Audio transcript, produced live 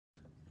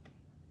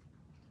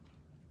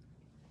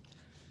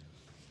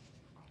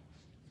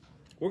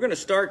We're going to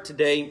start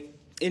today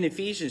in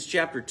Ephesians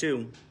chapter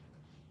 2,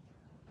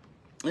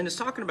 and it's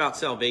talking about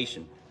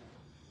salvation.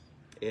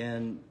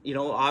 And,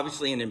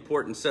 obviously an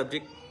important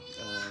subject.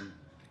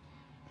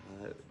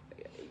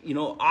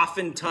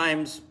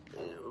 Oftentimes,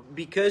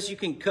 because you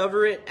can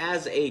cover it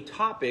as a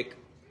topic,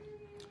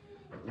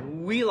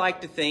 we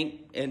like to think,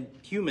 and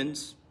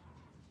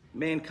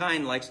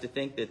mankind likes to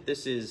think that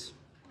this is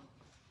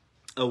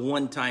a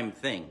one-time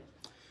thing.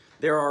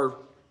 There are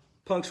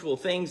punctual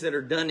things that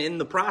are done in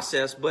the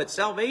process, but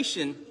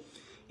salvation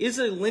is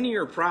a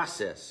linear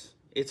process.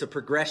 It's a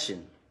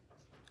progression.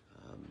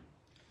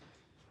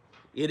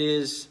 It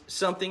is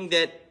something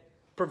that,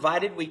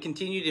 provided we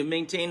continue to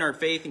maintain our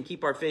faith and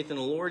keep our faith in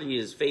the Lord, He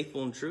is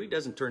faithful and true. He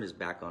doesn't turn His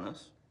back on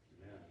us.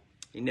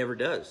 He never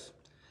does.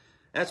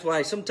 That's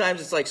why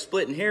sometimes it's like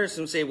splitting hairs.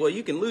 Some say, well,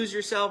 you can lose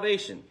your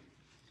salvation.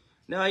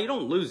 No, you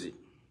don't lose it.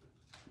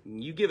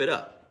 You give it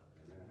up.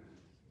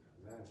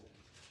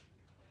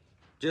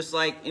 Just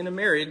like in a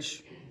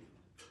marriage,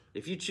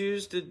 if you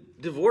choose to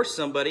divorce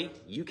somebody,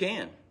 you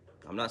can.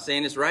 I'm not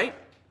saying it's right.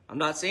 I'm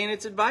not saying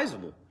it's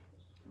advisable.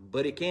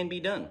 But it can be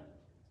done.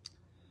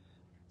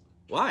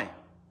 Why?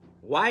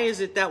 Why is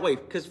it that way?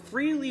 Because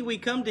freely we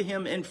come to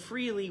Him and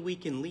freely we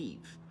can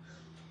leave.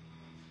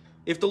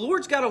 If the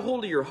Lord's got a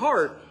hold of your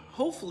heart,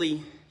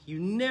 hopefully you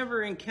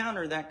never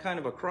encounter that kind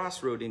of a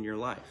crossroad in your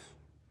life.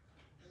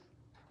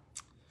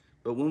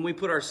 But when we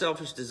put our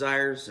selfish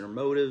desires and our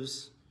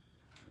motives,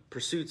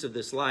 pursuits of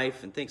this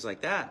life and things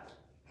like that,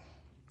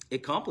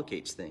 it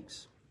complicates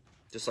things.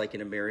 Just like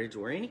in a marriage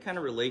or any kind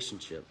of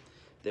relationship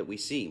that we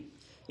see.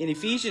 In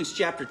Ephesians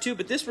chapter 2,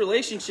 but this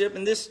relationship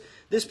and this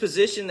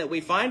position that we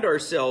find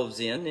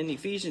ourselves in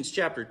Ephesians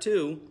chapter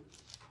 2,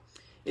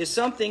 is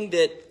something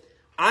that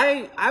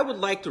I would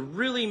like to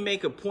really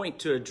make a point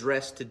to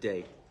address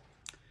today.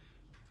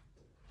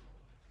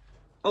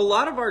 A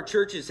lot of our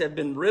churches have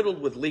been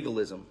riddled with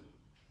legalism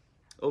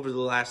over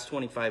the last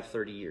 25,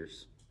 30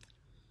 years.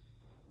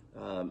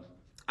 And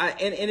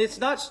it's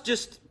not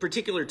just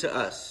particular to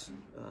us.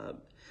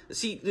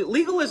 See,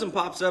 legalism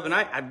pops up, and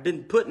I've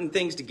been putting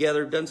things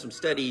together, done some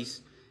studies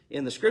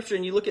in the scripture,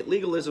 and you look at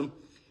legalism.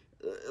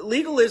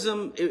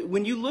 Legalism,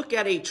 when you look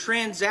at a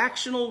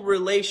transactional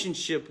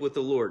relationship with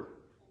the Lord,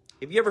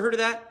 have you ever heard of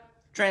that?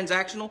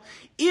 Transactional?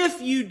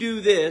 If you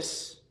do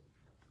this,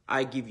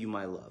 I give you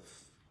my love.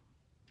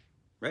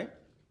 Right?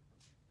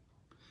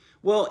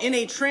 Well, in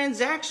a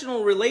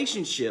transactional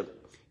relationship,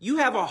 you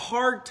have a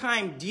hard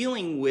time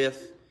dealing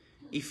with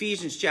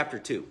Ephesians chapter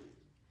 2.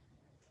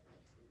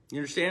 You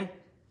understand?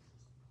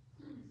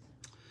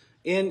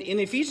 In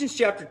Ephesians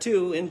chapter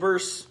 2, in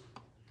verses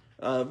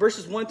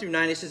 1 through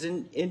 9, it says,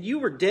 And you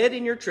were dead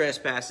in your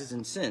trespasses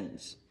and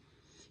sins,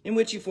 in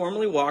which you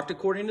formerly walked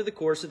according to the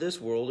course of this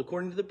world,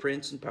 according to the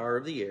prince and power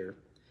of the air,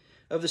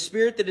 of the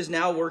spirit that is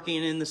now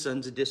working in the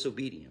sons of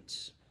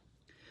disobedience.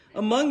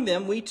 Among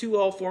them we too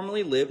all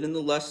formerly lived in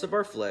the lusts of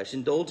our flesh,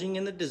 indulging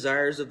in the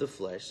desires of the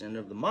flesh and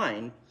of the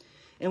mind,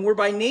 and were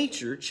by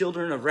nature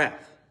children of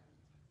wrath,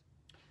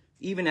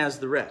 even as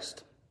the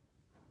rest.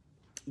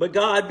 But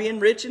God, being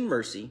rich in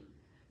mercy,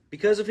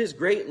 because of His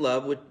great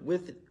love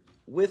with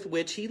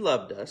which He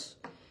loved us,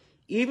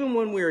 even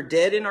when we were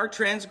dead in our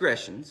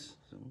transgressions,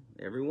 so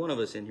every one of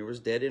us in here was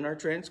dead in our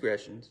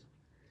transgressions,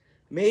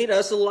 made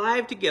us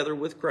alive together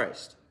with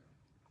Christ.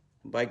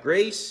 By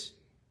grace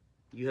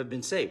you have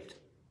been saved,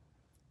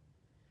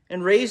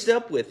 and raised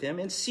up with Him,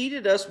 and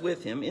seated us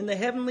with Him in the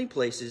heavenly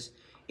places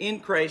in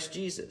Christ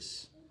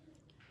Jesus.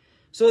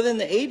 So then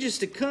the ages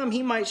to come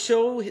He might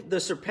show the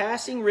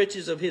surpassing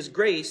riches of His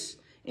grace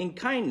and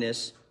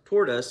kindness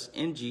toward us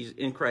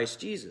in Christ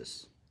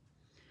Jesus.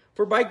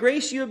 For by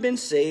grace you have been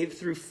saved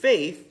through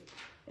faith,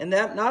 and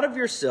that not of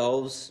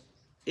yourselves,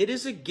 it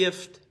is a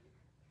gift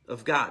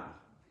of God.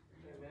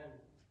 Amen.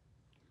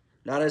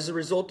 Not as a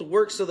result of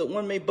works, so that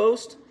one may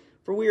boast,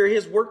 for we are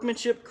His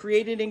workmanship,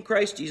 created in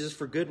Christ Jesus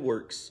for good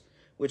works,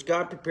 which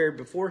God prepared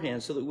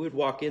beforehand so that we would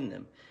walk in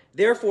them.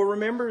 Therefore,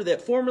 remember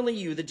that formerly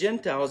you, the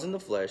Gentiles in the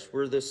flesh,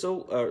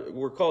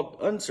 were called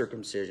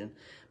uncircumcision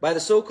by the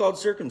so-called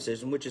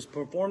circumcision, which is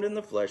performed in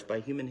the flesh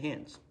by human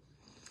hands.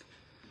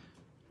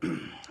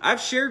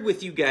 I've shared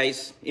with you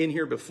guys in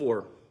here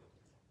before.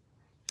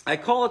 I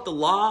call it the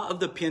law of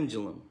the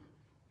pendulum.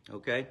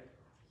 Okay?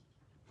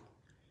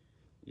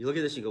 You look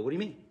at this and you go, what do you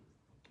mean?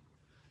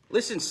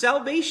 Listen,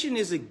 salvation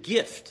is a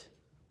gift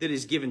that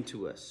is given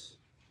to us.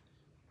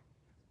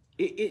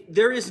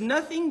 There is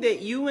nothing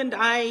that you and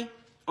I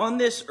on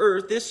this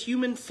earth, this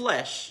human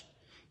flesh,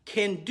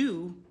 can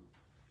do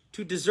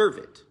to deserve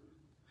it.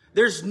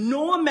 There's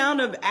no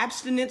amount of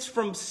abstinence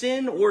from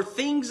sin or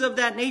things of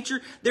that nature.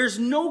 There's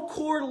no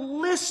core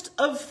list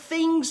of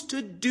things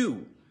to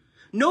do.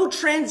 No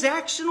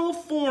transactional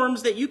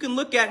forms that you can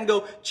look at and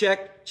go,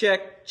 check,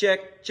 check,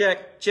 check,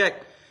 check,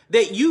 check,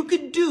 that you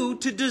could do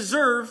to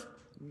deserve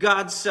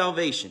God's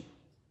salvation.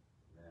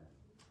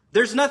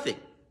 There's nothing.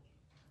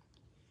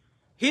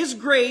 His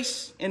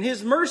grace and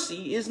His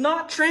mercy is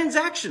not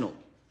transactional.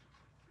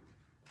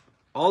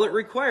 All it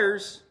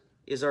requires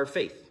is our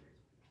faith.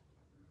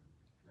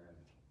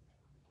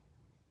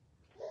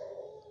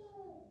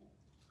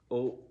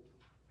 Oh,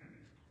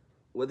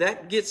 well,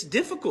 that gets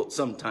difficult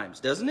sometimes,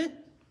 doesn't it?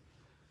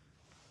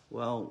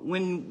 Well,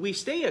 when we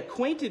stay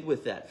acquainted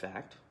with that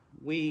fact,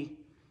 we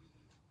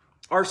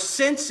are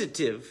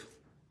sensitive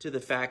to the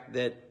fact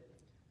that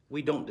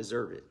we don't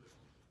deserve it.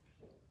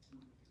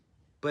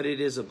 But it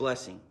is a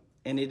blessing,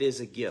 and it is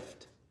a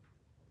gift.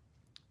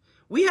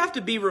 We have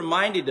to be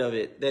reminded of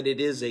it, that it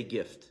is a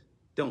gift,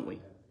 don't we?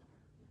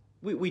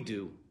 We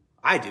do.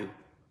 I do.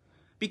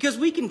 Because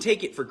we can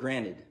take it for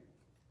granted.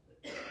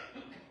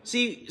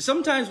 See,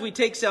 sometimes we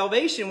take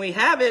salvation, we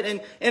have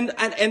it,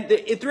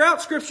 and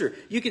throughout Scripture,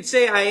 you could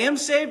say, I am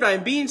saved, I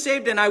am being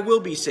saved, and I will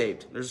be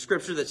saved. There's a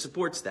Scripture that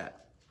supports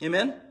that.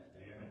 Amen?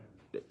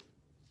 Amen.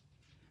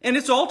 And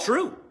it's all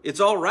true. It's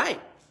all right.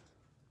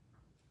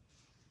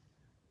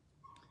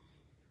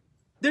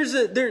 There's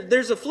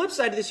a flip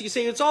side to this. You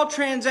say it's all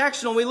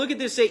transactional. We look at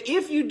this and say,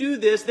 if you do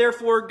this,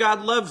 therefore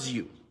God loves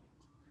you.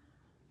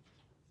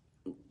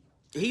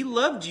 He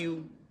loved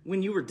you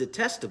when you were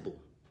detestable.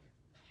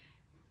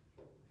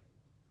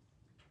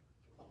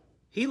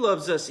 He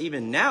loves us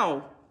even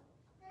now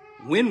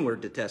when we're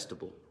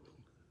detestable.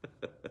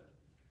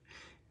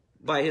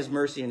 By his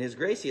mercy and his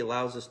grace, he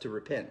allows us to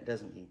repent,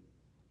 doesn't he?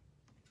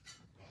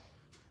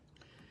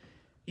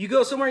 You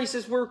go somewhere, he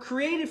says, we're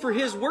created for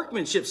his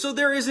workmanship. So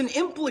there is an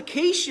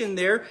implication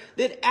there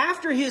that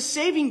after his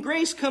saving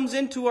grace comes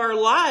into our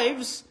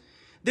lives,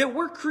 that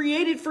we're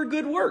created for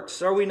good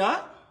works, are we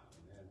not?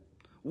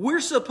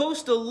 We're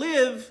supposed to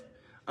live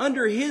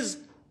under his,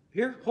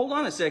 here, hold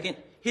on a second,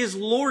 his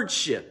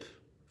lordship.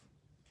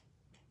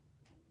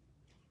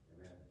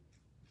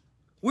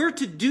 We're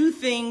to do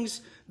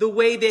things the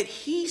way that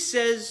he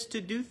says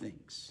to do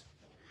things.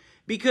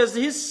 Because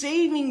his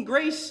saving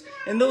grace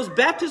and those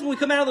baptisms, we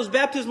come out of those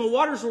baptismal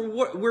waters,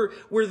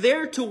 we're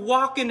there to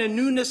walk in a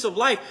newness of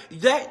life.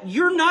 That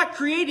you're not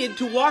created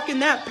to walk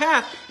in that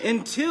path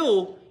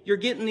until you're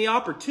getting the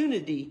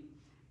opportunity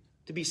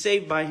to be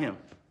saved by him.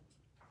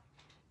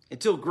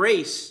 Until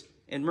grace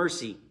and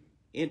mercy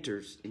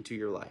enters into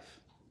your life.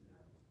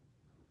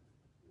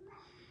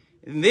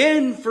 And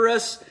then for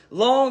us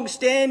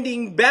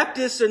long-standing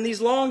Baptists and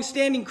these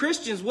long-standing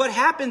Christians, what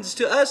happens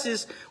to us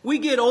is we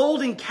get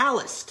old and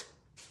calloused.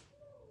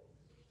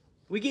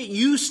 We get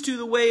used to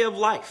the way of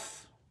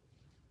life.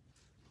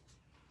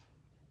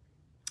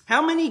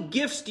 How many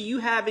gifts do you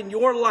have in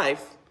your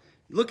life?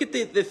 Look at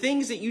the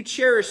things that you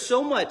cherish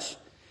so much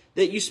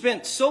that you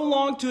spent so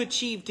long to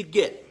achieve to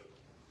get.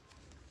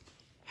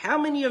 How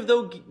many of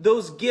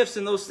those gifts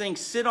and those things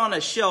sit on a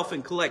shelf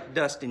and collect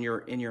dust in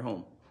your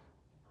home?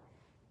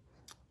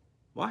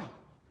 Why?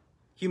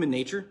 Human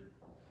nature.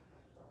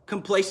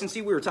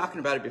 Complacency. We were talking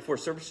about it before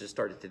services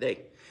started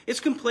today.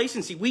 It's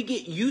complacency. We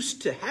get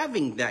used to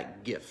having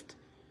that gift.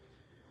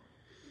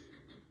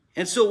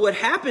 And so what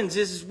happens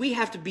is we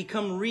have to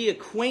become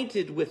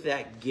reacquainted with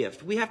that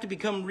gift. We have to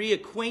become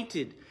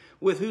reacquainted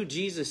with who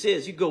Jesus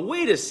is. You go,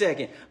 wait a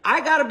second.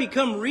 I got to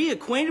become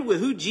reacquainted with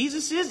who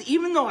Jesus is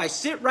even though I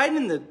sit right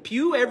in the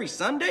pew every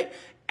Sunday?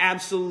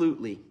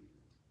 Absolutely.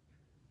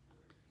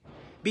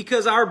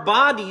 Because our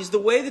bodies, the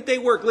way that they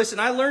work. Listen,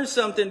 I learned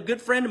something. A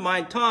good friend of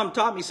mine, Tom,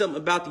 taught me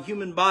something about the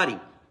human body.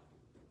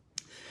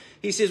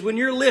 He says, when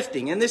you're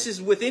lifting, and this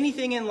is with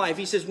anything in life,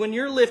 he says, when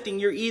you're lifting,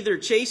 you're either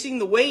chasing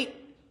the weight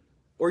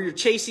or you're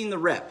chasing the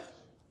rep.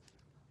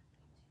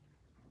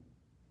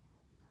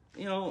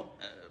 You know,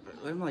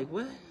 I'm like,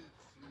 what?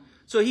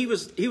 So he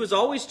was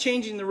always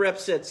changing the rep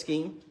set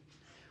scheme,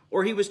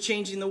 or he was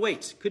changing the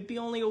weights. Could be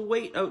only a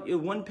weight,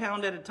 1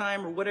 pound at a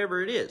time, or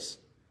whatever it is.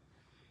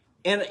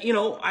 And,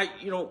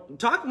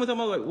 talking with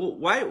him, I'm like, well,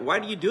 why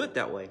do you do it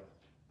that way?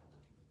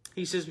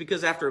 He says,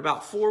 because after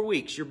about 4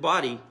 weeks, your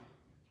body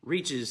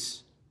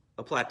reaches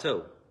a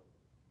plateau.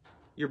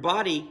 Your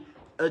body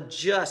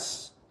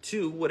adjusts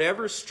to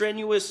whatever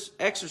strenuous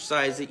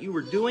exercise that you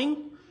were doing,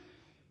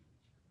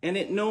 and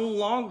it no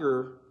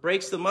longer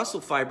breaks the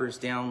muscle fibers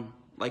down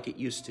like it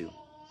used to.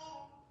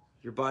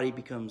 Your body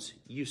becomes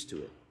used to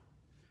it.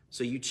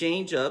 So you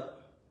change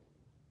up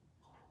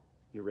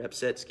your rep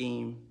set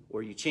scheme,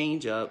 or you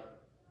change up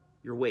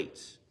your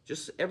weights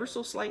just ever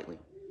so slightly.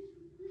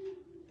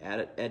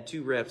 Add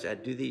 2 reps,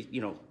 do these,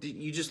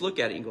 you just look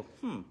at it and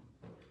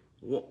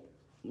go,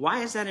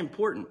 why is that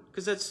important?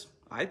 Because that's,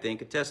 I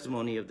think, a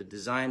testimony of the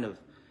design of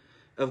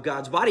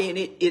God's body, and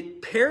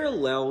it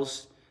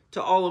parallels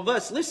to all of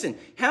us. Listen,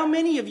 how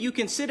many of you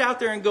can sit out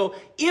there and go,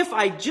 if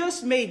I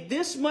just made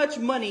this much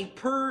money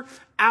per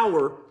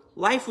hour,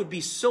 life would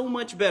be so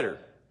much better?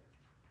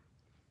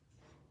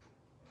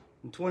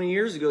 And 20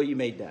 years ago, you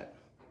made that.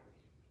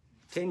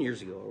 10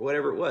 years ago, or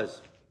whatever it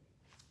was.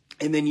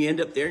 And then you end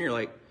up there and you're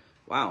like,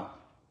 wow,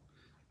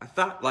 I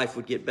thought life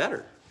would get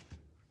better.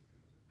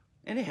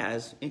 And it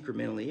has,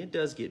 incrementally. It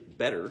does get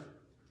better.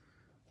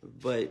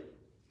 But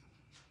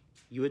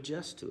you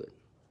adjust to it.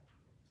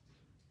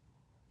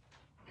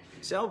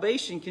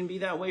 Salvation can be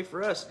that way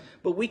for us.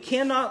 But we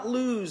cannot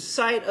lose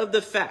sight of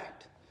the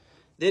fact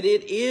that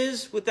it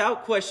is,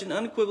 without question,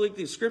 unequivocally,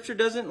 the Scripture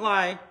doesn't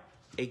lie,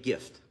 a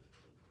gift.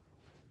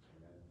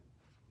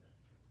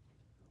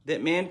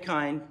 That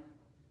mankind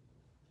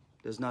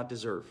does not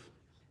deserve.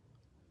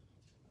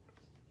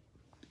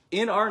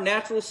 In our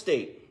natural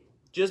state,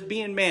 just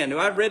being man. Now,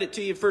 I've read it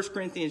to you, 1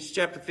 Corinthians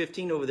chapter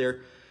 15 over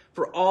there.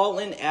 For all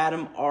in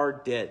Adam are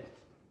dead.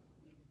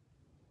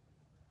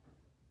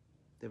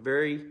 The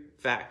very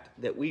fact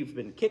that we've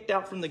been kicked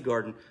out from the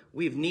garden,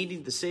 we've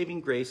needed the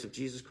saving grace of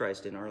Jesus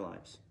Christ in our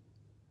lives.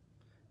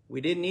 We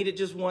didn't need it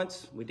just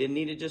once. We didn't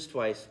need it just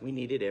twice. We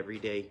need it every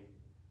day.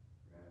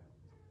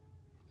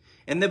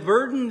 And the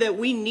burden that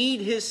we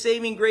need his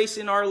saving grace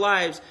in our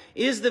lives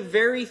is the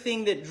very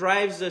thing that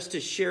drives us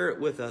to share it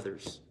with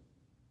others.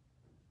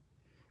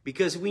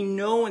 Because we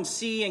know and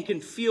see and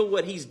can feel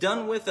what he's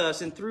done with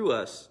us and through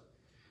us,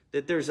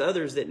 that there's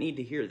others that need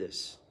to hear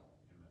this.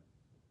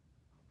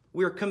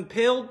 We're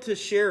compelled to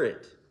share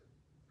it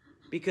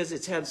because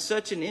it's had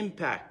such an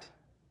impact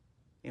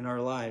in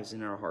our lives,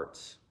 in our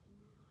hearts.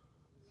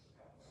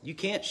 You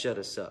can't shut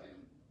us up.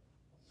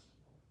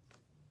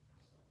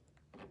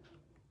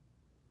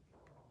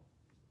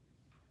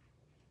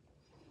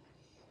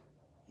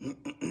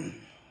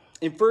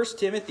 In 1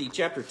 Timothy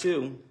chapter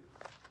 2,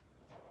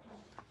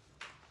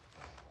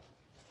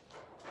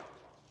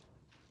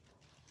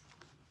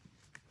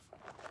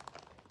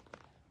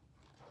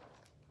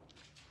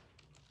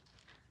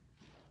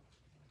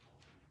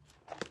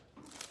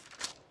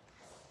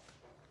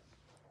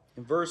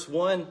 in verse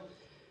 1, it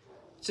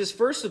says,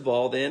 "First of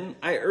all, then,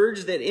 I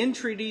urge that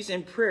entreaties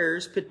and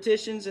prayers,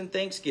 petitions and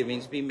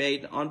thanksgivings be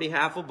made on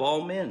behalf of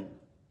all men,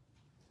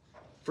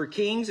 for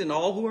kings and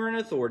all who are in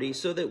authority,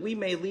 so that we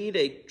may lead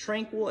a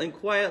tranquil and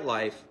quiet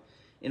life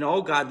in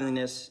all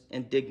godliness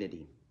and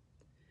dignity.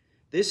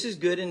 This is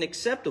good and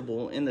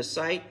acceptable in the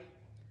sight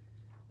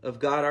of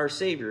God our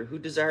Savior, who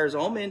desires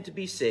all men to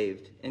be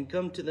saved and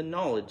come to the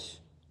knowledge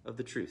of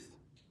the truth."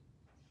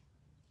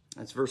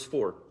 That's verse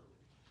 4.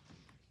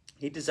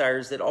 He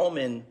desires that all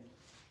men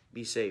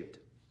be saved.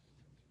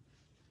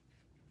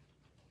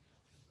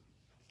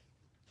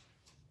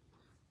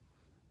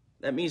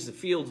 That means the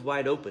field's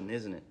wide open,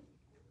 isn't it?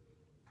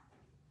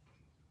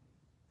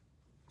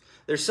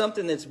 There's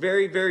something that's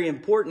very, very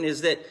important,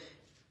 is that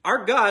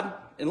our God,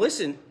 and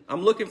listen,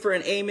 I'm looking for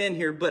an amen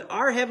here, but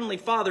our Heavenly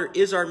Father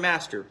is our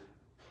master.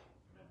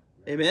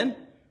 Amen?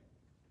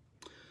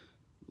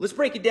 Let's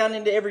break it down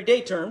into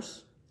everyday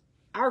terms.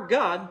 Our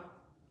God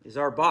is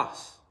our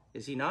boss,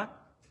 is he not?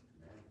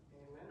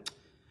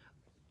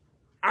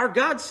 Our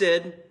God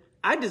said,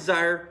 "I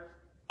desire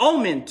all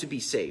men to be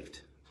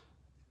saved."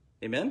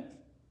 Amen?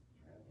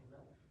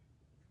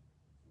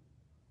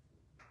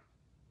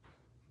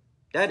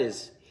 That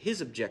is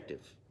his objective.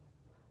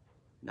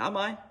 Not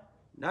mine,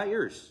 not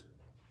yours.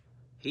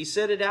 He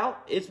set it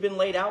out. It's been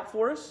laid out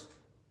for us.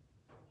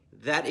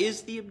 That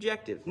is the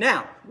objective.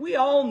 Now, we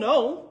all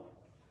know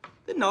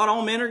that not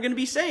all men are going to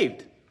be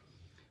saved.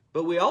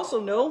 But we also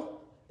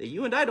know that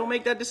you and I don't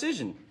make that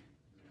decision.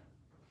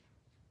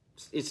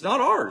 It's not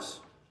ours.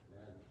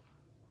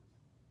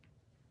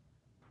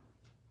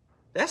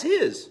 That's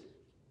his.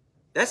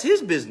 That's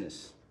his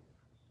business.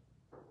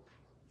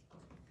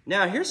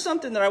 Now, here's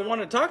something that I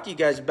want to talk to you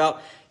guys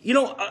about. You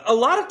know, a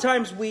lot of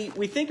times we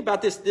think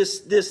about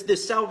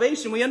this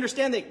salvation. We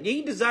understand that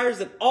he desires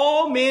that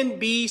all men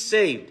be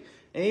saved.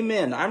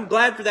 Amen. I'm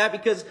glad for that,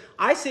 because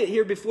I sit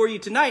here before you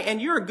tonight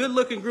and you're a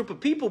good-looking group of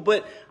people,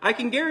 but I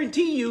can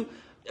guarantee you,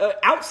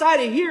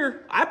 outside of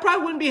here, I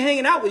probably wouldn't be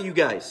hanging out with you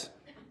guys.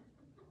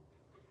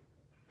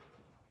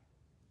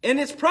 And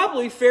it's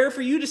probably fair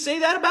for you to say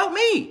that about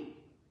me.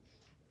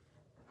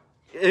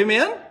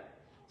 Amen?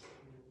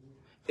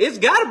 It's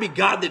got to be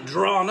God that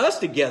drawn us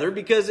together,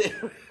 because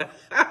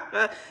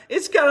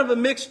it's kind of a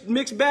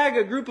mixed bag,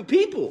 a group of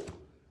people.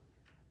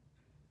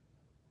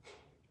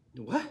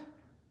 What?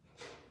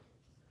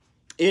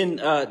 In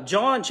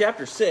John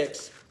chapter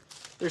 6,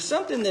 there's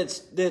something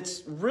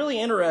that's really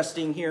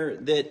interesting here,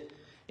 that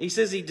he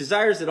says he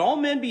desires that all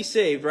men be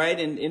saved, right?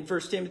 In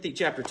 1 Timothy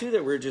chapter 2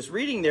 that we were just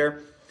reading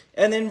there.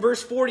 And then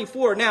verse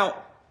 44.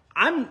 Now,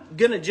 I'm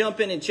going to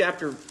jump in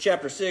chapter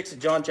 6,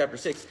 John chapter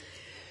 6.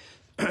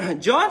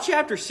 John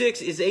chapter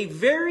 6 is a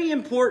very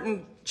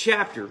important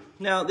chapter.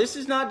 Now, this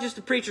is not just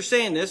a preacher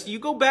saying this. You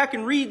go back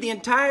and read the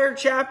entire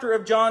chapter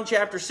of John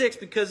chapter 6,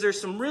 because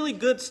there's some really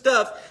good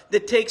stuff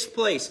that takes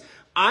place.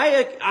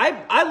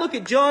 I look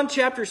at John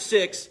chapter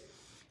 6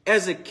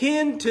 as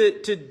akin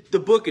to the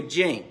book of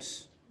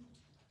James.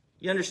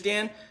 You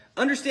understand?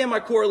 Understand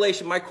my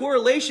correlation. My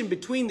correlation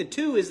between the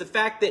two is the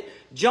fact that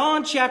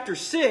John chapter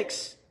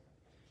 6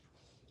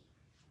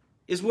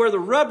 is where the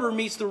rubber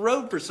meets the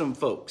road for some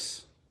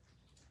folks.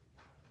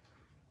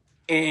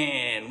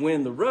 And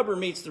when the rubber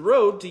meets the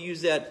road, to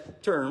use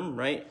that term,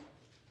 right?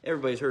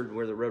 Everybody's heard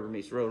where the rubber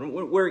meets the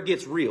road, where it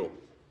gets real.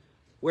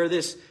 Where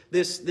this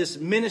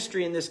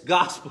ministry and this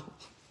gospel,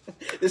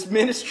 this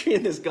ministry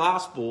and this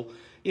gospel,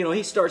 you know,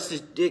 he starts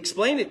to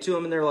explain it to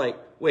them, and they're like,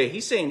 wait,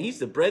 he's saying he's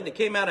the bread that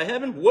came out of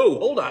heaven? Whoa,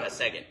 hold on a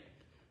second.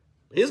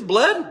 His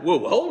blood? Whoa,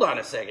 hold on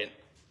a second.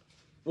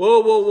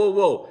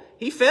 Whoa.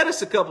 He fed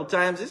us a couple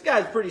times. This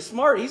guy's pretty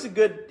smart. He's a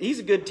good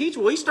teacher.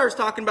 Well, he starts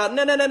talking about,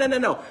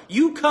 no.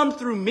 You come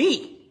through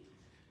me.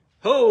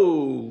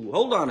 Oh,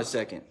 hold on a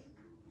second.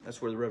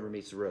 That's where the rubber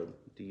meets the road,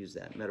 to use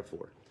that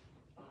metaphor.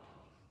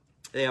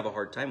 They have a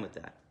hard time with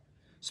that,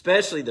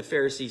 especially the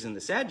Pharisees and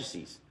the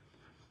Sadducees.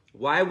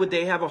 Why would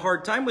they have a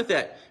hard time with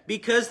that?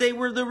 Because they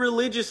were the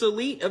religious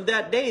elite of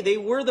that day. They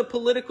were the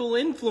political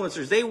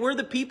influencers. They were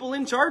the people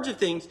in charge of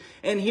things.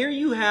 And here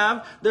you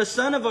have the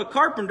son of a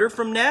carpenter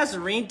from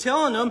Nazarene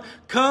telling them,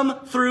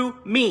 come through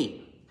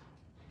me.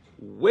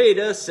 Wait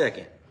a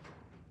second.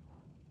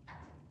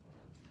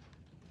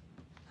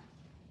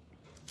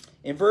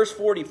 In verse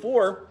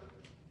 44,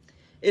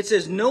 it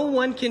says, no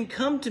one can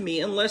come to me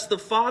unless the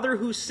Father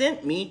who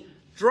sent me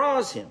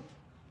draws him,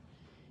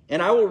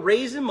 and I will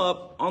raise him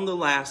up on the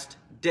last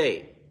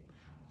day.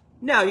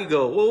 Now you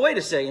go, well, wait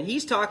a second.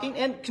 He's talking,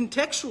 and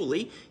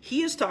contextually,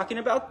 he is talking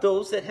about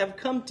those that have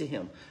come to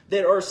him,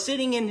 that are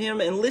sitting in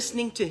him and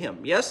listening to him.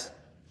 Yes?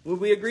 Would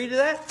we agree to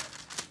that?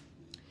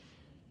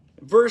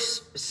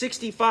 Verse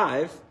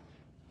 65,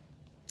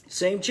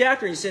 same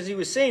chapter, he says, he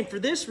was saying, for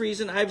this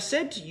reason I've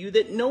said to you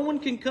that no one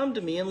can come to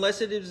me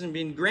unless it has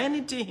been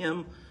granted to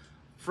him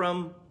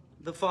from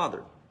the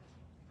Father.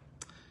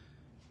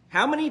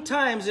 How many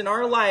times in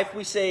our life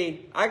we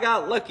say, I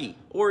got lucky,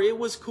 or it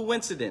was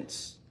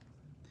coincidence?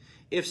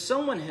 If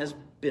someone has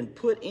been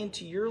put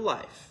into your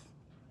life,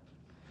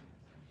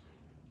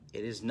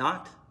 it is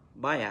not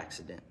by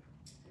accident.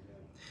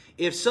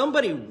 If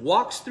somebody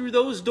walks through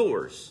those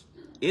doors,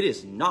 it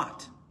is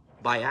not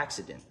by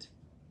accident.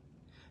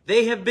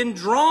 They have been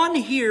drawn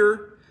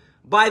here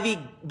by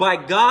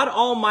God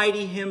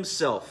Almighty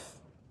himself.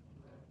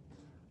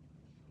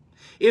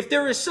 If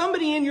there is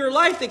somebody in your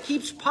life that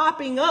keeps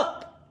popping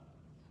up,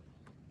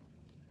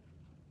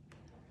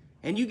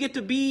 and you get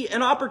to be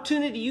an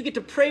opportunity, you get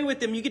to pray with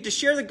them, you get to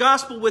share the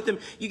gospel with them,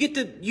 you get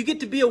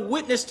to be a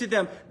witness to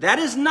them, that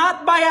is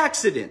not by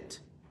accident.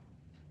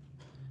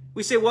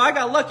 We say, well, I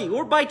got lucky,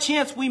 or by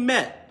chance we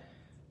met.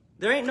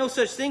 There ain't no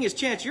such thing as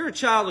chance. You're a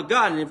child of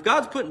God, and if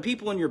God's putting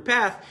people in your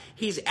path,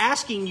 he's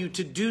asking you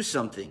to do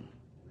something.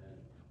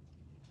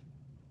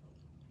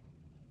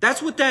 That's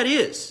what that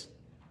is.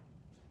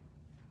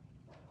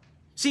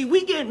 See,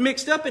 we get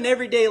mixed up in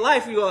everyday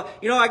life. We go,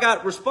 I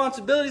got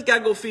responsibilities, got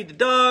to go feed the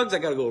dogs, I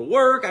got to go to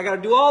work, I got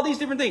to do all these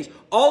different things.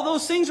 All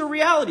those things are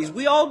realities.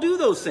 We all do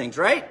those things,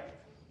 right?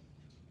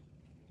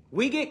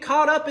 We get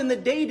caught up in the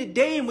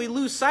day-to-day and we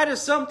lose sight of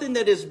something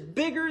that is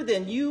bigger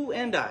than you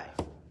and I.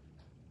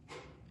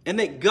 And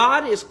that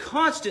God is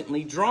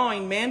constantly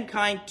drawing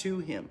mankind to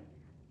him.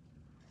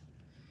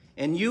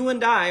 And you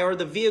and I are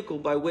the vehicle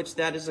by which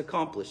that is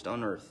accomplished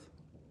on earth.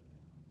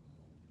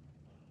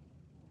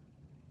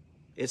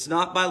 It's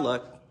not by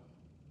luck.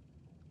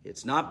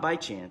 It's not by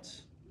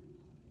chance.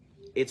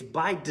 It's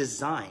by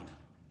design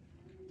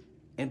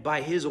and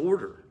by his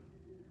order.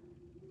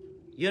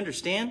 You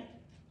understand?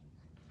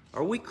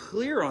 Are we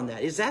clear on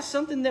that? Is that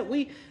something that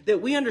we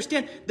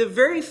understand? The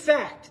very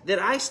fact that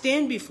I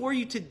stand before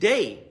you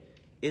today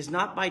is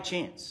not by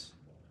chance.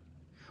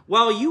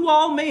 While you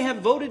all may have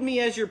voted me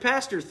as your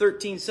pastor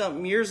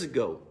 13-something years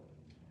ago,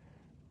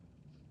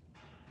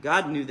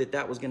 God knew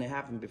that was going to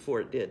happen before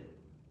it did.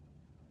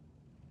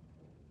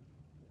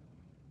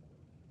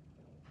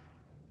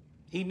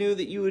 He knew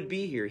that you would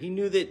be here. He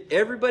knew that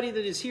everybody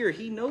that is here,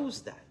 he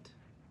knows that.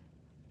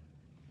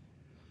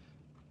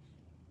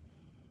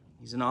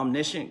 He's an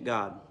omniscient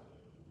God.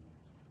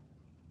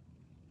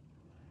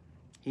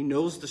 He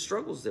knows the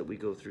struggles that we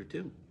go through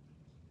too.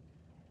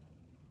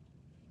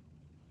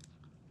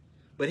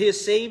 But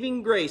his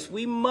saving grace,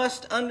 we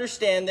must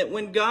understand that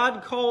when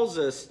God calls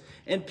us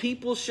and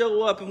people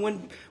show up, and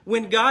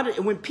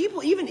when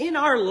people even in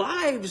our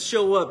lives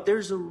show up,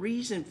 there's a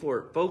reason for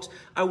it, folks.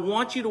 I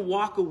want you to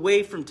walk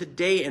away from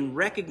today and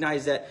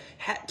recognize that.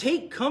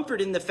 Take comfort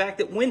in the fact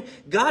that when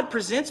God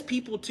presents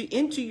people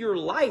into your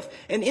life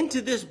and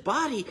into this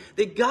body,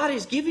 that God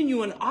has given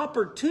you an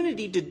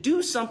opportunity to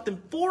do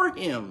something for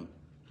him.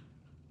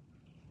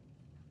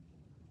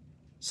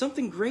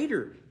 Something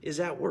greater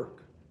is at work.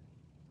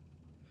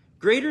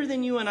 Greater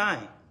than you and I.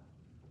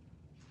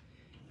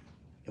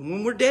 And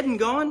when we're dead and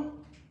gone,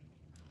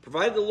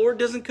 provided the Lord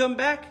doesn't come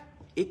back,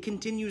 it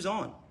continues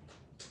on.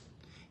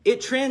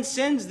 It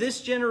transcends this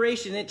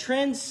generation. It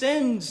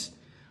transcends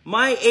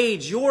my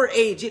age, your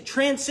age. It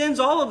transcends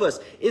all of us.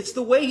 It's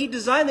the way he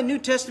designed the New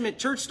Testament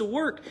church to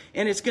work,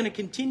 and it's going to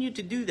continue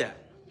to do that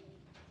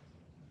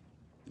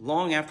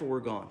long after we're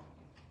gone.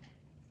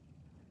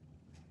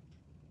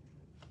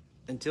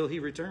 Until he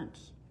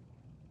returns.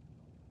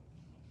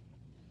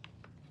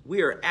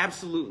 We are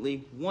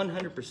absolutely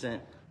 100%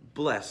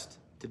 blessed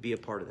to be a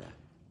part of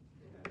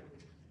that.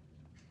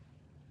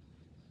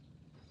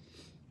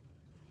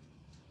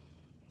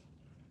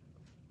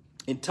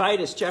 In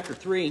Titus chapter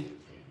 3,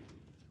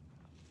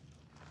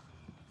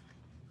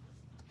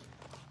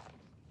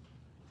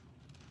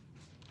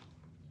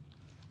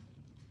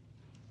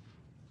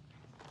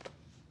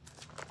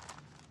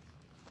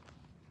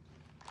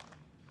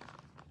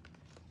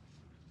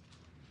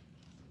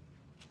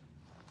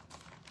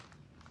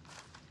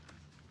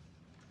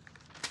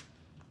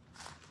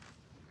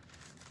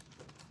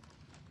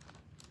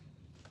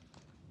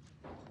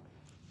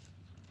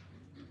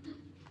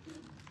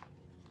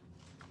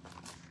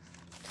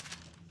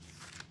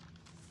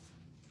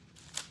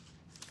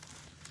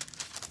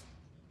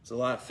 It's a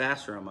lot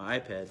faster on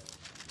my iPad.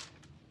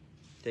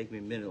 Take me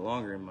a minute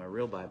longer in my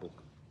real Bible.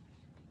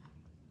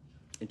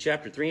 In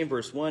chapter 3 and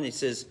verse 1, it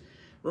says,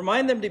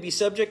 remind them to be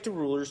subject to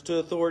rulers, to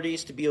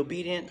authorities, to be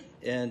obedient,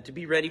 and to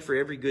be ready for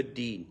every good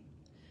deed.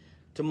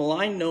 To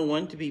malign no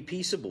one, to be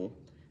peaceable,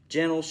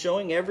 gentle,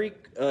 showing every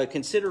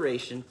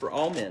consideration for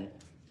all men.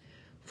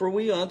 For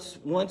we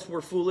once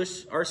were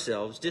foolish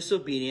ourselves,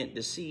 disobedient,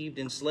 deceived,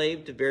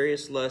 enslaved to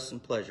various lusts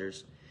and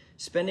pleasures,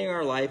 spending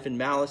our life in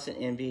malice and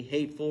envy,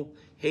 hateful,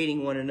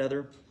 hating one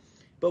another.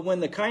 But when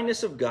the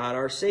kindness of God,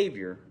 our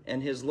Savior,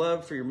 and his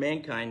love for your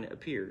mankind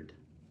appeared,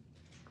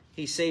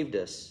 he saved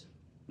us,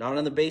 not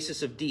on the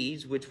basis of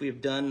deeds which we have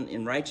done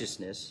in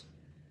righteousness,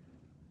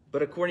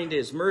 but according to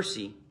his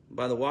mercy,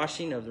 by the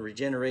washing of the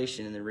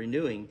regeneration and the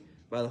renewing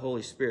by the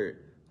Holy Spirit,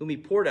 whom he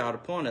poured out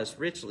upon us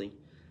richly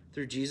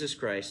through Jesus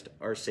Christ,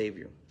 our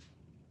Savior.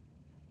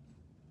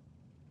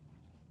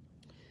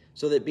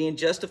 So that being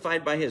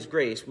justified by his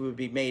grace, we would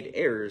be made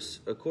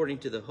heirs according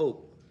to the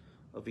hope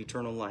of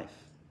eternal life.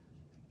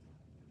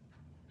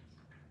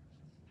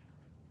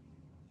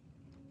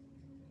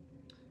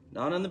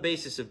 Not on the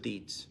basis of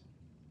deeds,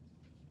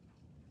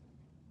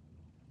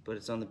 but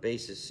it's on the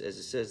basis, as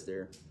it says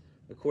there,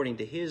 according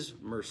to his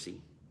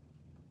mercy,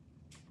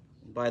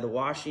 by the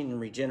washing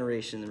and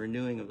regeneration, the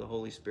renewing of the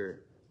Holy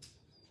Spirit.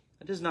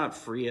 That does not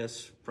free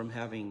us from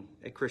having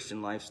a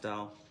Christian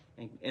lifestyle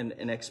and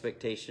an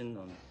expectation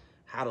on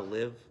how to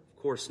live.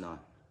 Of course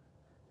not.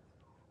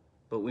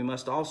 But we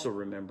must also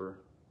remember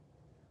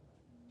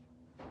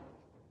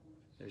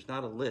there's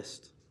not a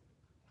list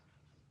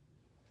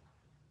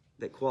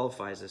that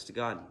qualifies us to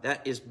God.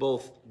 That is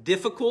both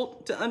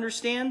difficult to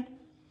understand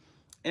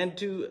and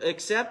to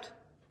accept,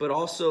 but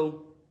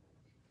also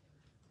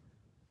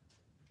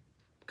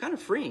kind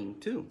of freeing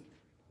too.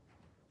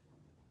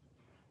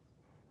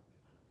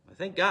 I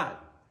thank God.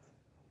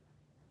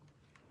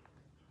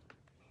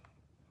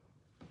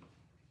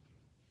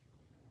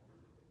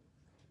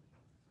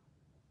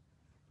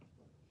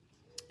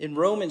 In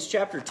Romans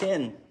chapter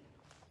 10,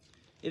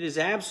 it is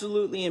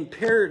absolutely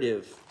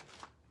imperative,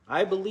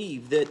 I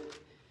believe, that,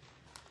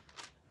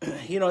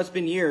 it's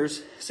been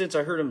years since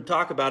I heard him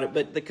talk about it,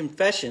 but the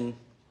confession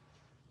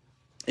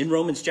in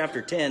Romans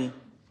chapter 10,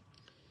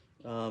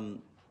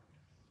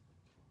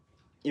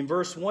 in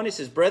verse 1, it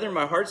says, brethren,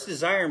 my heart's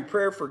desire and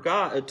prayer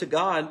to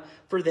God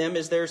for them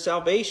is their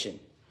salvation.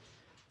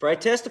 For I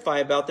testify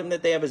about them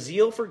that they have a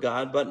zeal for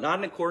God, but not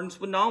in accordance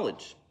with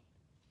knowledge.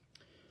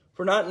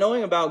 For not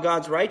knowing about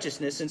God's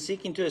righteousness and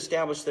seeking to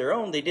establish their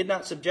own, they did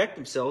not subject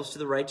themselves to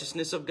the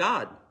righteousness of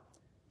God.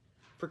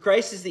 For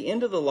Christ is the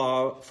end of the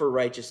law for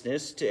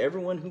righteousness to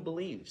everyone who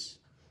believes.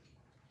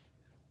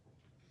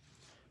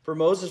 For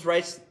Moses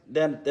writes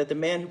that the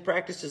man who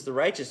practices the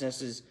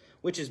righteousness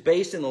which is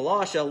based in the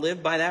law shall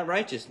live by that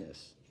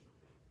righteousness.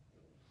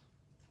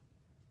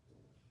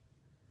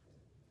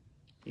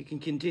 You can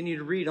continue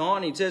to read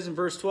on. It says in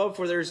verse 12,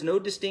 for there is no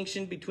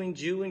distinction between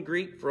Jew and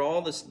Greek,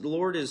 for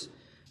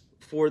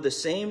the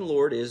same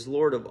Lord is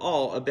Lord of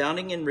all,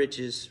 abounding in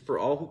riches for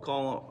all who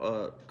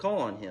call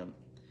on him.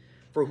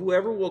 For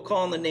whoever will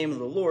call on the name of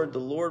the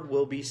Lord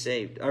will be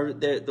saved.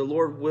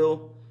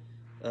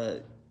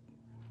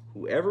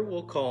 Whoever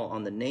will call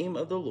on the name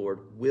of the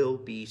Lord will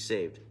be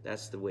saved.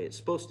 That's the way it's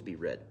supposed to be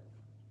read.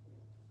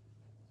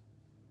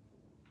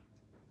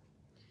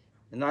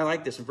 And I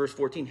like this in verse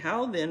 14.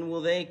 How then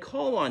will they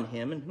call on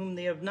him in whom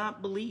they have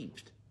not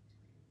believed?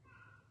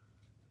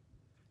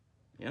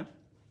 Yeah?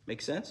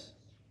 Makes sense?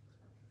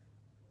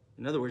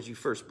 In other words, you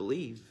first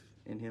believe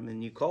in him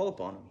and you call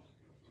upon him.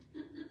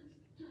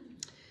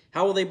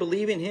 How will they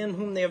believe in him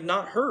whom they have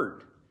not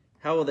heard?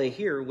 How will they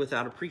hear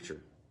without a preacher?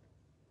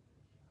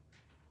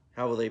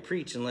 How will they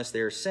preach unless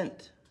they are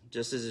sent?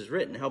 Just as is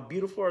written, how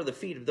beautiful are the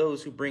feet of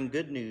those who bring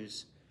good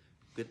news,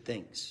 good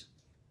things.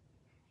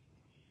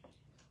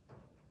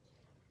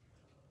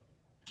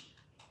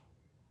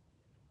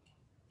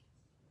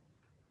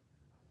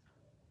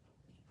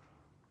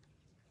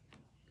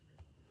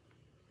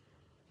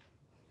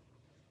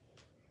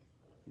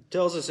 It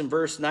tells us in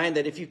verse 9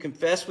 that if you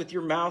confess with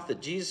your mouth that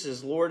Jesus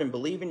is Lord and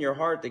believe in your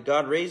heart that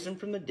God raised him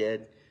from the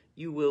dead,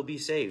 you will be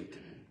saved.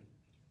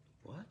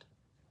 What?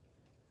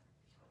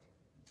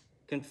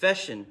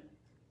 Confession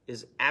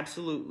is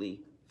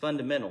absolutely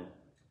fundamental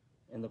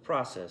in the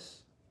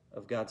process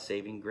of God's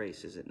saving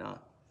grace, is it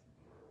not?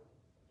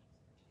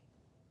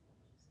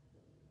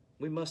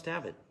 We must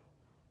have it.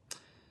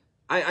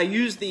 I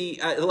used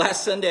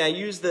last Sunday, I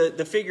used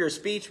the figure of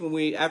speech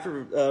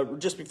when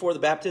just before the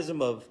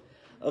baptism of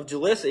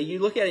Jalissa. You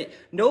look at it,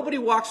 nobody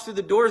walks through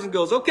the doors and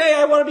goes, okay,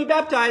 I want to be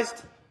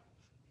baptized.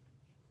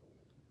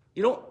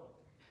 You don't,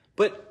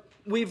 but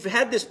we've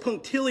had this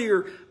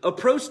punctiliar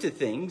approach to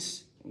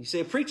things. You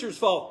say, preacher's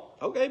fault.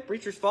 Okay,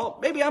 preacher's fault.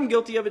 Maybe I'm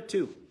guilty of it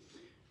too.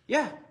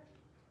 Yeah,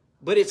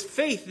 but it's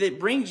faith that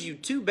brings you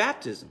to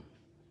baptism.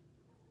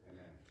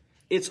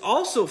 It's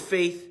also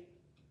faith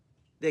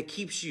that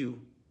keeps you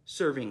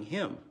serving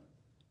him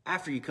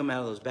after you come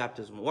out of those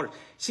baptismal waters.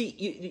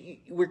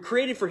 See, we're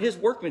created for his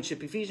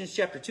workmanship. Ephesians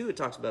chapter 2, it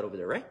talks about over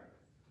there, right?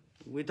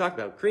 We talked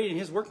about creating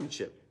his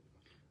workmanship.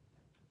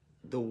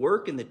 the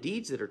work and the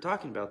deeds that are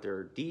talking about there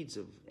are deeds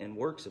of and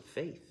works of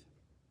faith.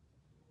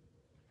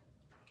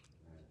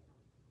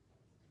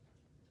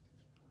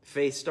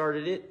 Faith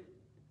started it.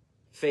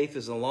 Faith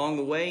is along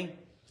the way.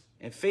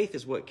 And faith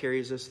is what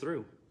carries us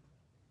through.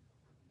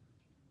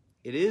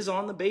 It is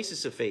on the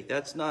basis of faith.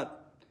 That's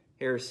not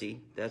heresy.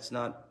 That's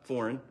not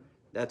foreign.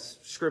 That's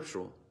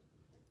scriptural.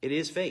 It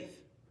is faith.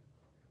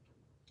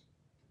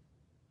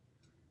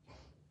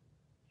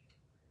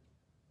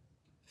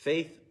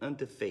 Faith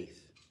unto faith.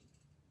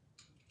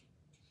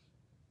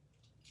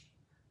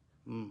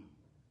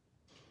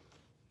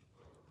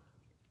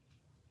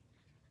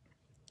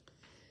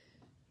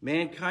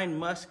 Mankind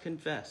must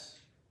confess.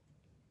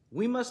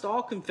 We must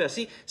all confess.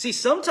 See,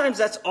 sometimes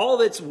that's all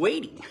that's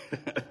waiting,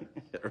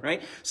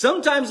 right?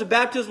 Sometimes the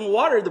baptismal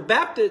water,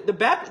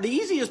 the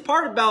easiest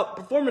part about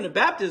performing a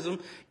baptism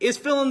is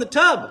filling the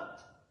tub.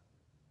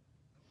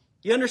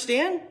 You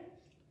understand?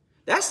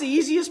 That's the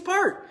easiest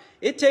part.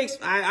 It takes,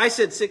 I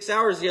said 6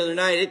 hours the other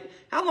night.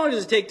 How long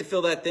does it take to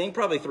fill that thing?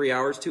 Probably 3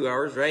 hours, 2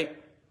 hours, right?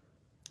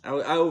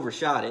 I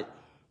overshot it.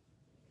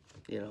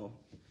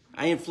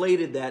 I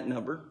inflated that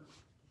number.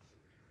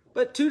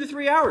 But 2 to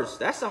 3 hours,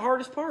 that's the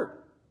hardest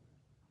part.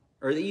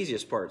 Or the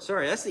easiest part.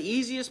 Sorry, that's the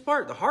easiest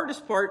part. The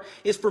hardest part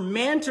is for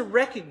man to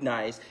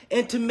recognize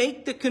and to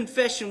make the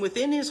confession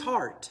within his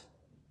heart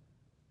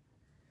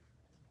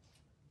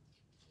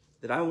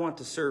that I want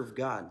to serve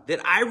God,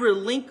 that I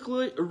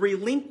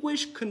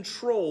relinquish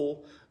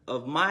control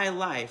of my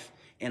life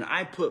and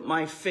I put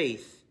my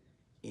faith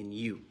in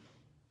you.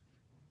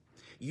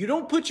 You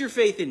don't put your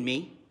faith in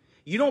me.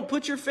 You don't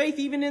put your faith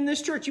even in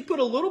this church. You put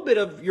a little bit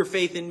of your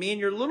faith in me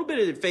and you're a little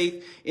bit of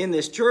faith in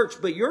this church,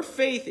 but your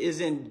faith is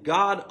in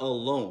God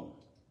alone.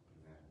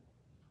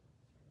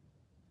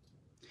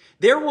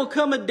 There will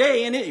come a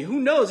day, and who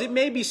knows, it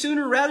may be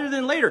sooner rather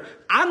than later.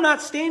 I'm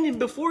not standing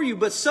before you,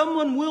 but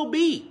someone will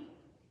be.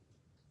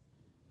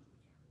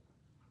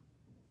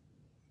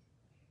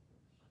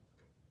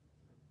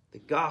 The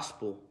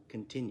gospel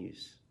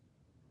continues.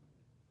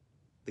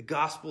 The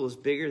gospel is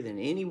bigger than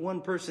any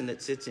one person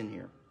that sits in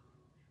here.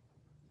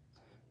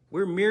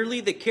 We're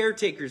merely the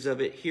caretakers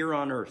of it here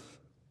on earth.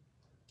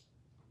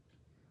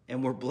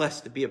 And we're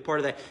blessed to be a part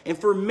of that. And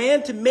for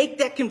man to make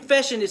that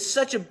confession is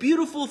such a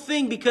beautiful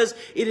thing because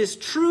it is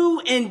true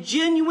and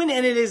genuine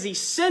and it is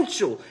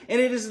essential.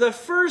 And it is the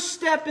first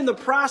step in the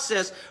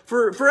process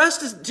for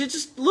us to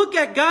just look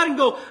at God and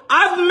go,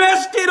 I've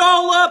messed it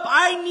all up.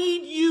 I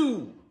need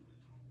you.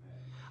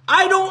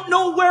 I don't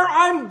know where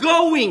I'm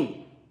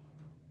going.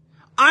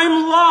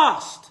 I'm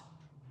lost.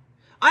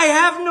 I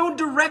have no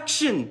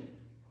direction.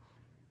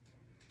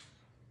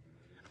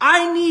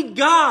 I need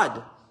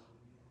God.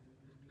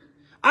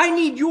 I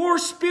need your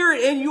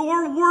spirit and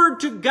your word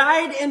to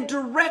guide and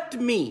direct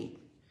me.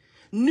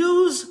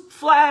 News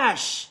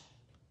flash.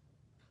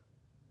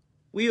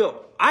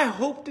 I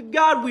hope to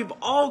God we've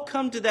all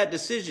come to that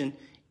decision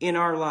in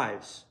our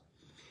lives.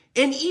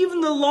 And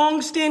even the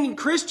long-standing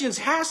Christians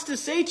has to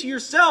say to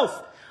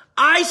yourself,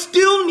 I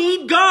still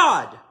need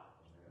God.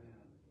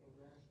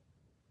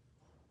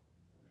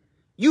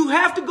 You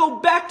have to go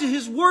back to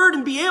his word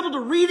and be able to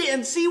read it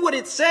and see what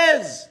it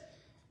says.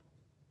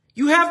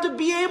 You have to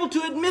be able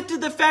to admit to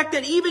the fact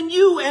that even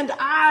you and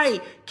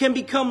I can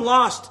become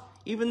lost,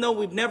 even though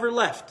we've never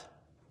left.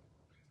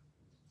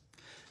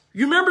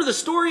 You remember the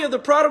story of the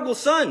prodigal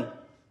son.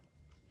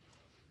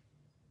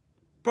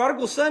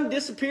 Prodigal son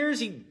disappears.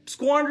 He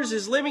squanders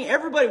his living.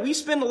 Everybody, we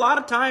spend a lot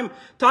of time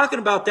talking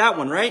about that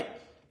one, right?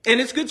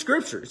 And it's good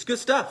scripture. It's good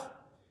stuff.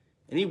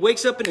 And he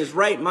wakes up in his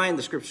right mind,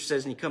 the scripture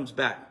says, and he comes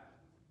back.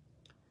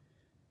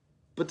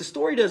 But the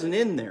story doesn't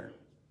end there.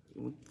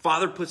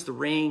 Father puts the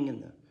ring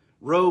and the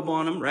robe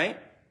on him, right?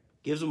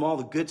 Gives him all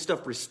the good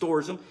stuff,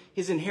 restores him.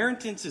 His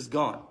inheritance is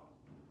gone.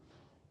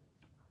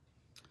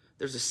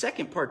 There's a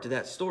second part to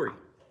that story.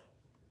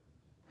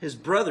 His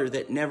brother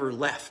that never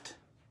left.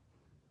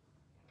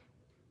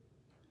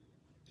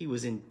 He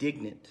was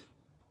indignant.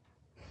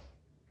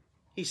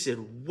 He said,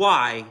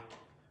 why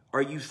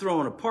are you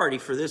throwing a party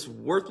for this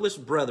worthless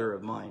brother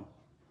of mine?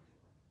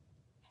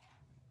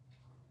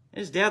 And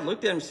his dad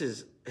looked at him and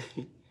says,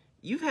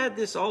 you've had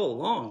this all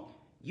along.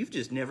 You've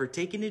just never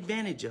taken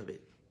advantage of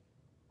it.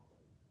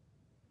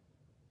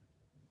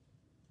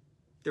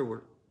 There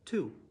were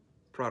 2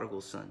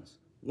 prodigal sons.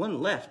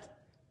 One left.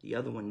 The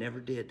other one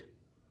never did.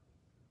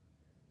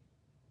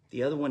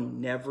 The other one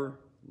never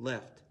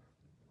left.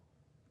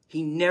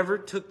 He never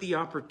took the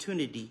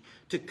opportunity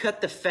to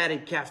cut the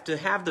fatted calf,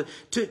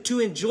 to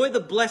enjoy the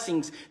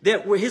blessings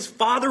that his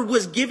father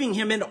was giving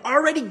him and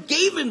already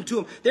gave him to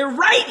him. They're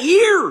right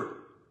here.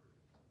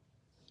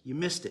 You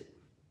missed it.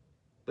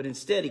 But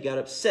instead, he got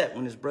upset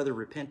when his brother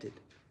repented.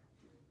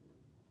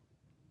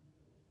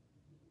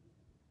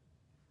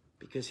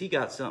 Because he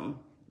got something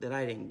that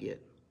I didn't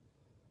get.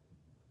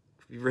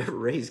 If you've ever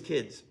raised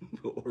kids,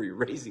 or you're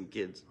raising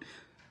kids,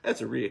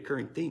 that's a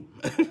reoccurring theme.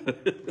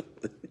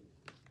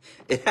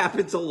 It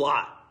happens a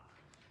lot.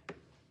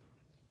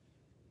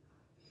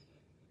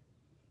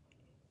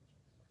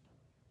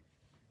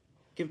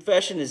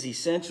 Confession is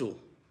essential.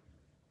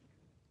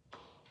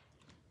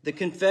 The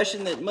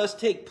confession that must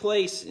take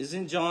place is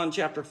in John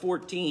chapter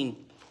 14.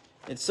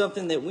 It's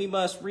something that we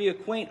must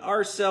reacquaint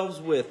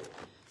ourselves with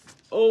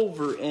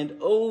over and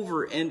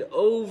over and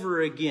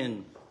over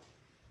again.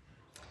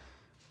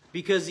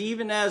 Because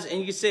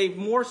and you say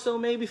more so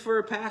maybe for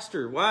a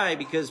pastor. Why?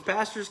 Because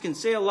pastors can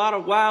say a lot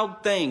of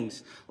wild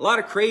things, a lot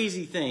of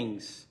crazy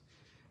things,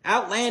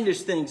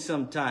 outlandish things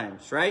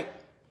sometimes, right?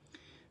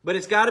 But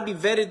it's got to be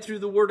vetted through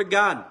the Word of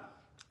God.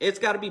 It's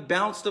got to be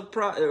bounced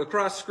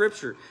across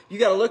Scripture. You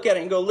got to look at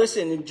it and go,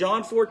 listen, in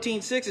John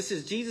 14:6, it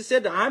says, Jesus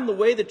said, I'm the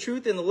way, the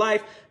truth, and the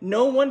life.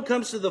 No one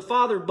comes to the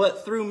Father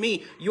but through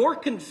me. Your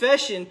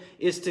confession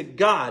is to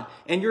God,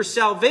 and your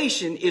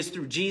salvation is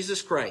through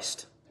Jesus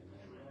Christ.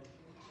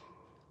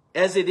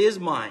 As it is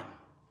mine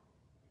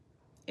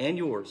and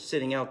yours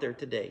sitting out there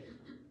today.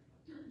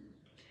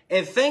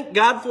 And thank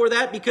God for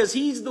that, because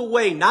He's the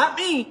way, not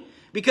me.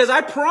 Because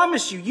I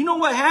promise you, you know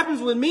what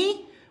happens with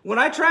me? When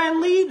I try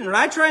and lead and when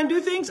I try and do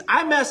things,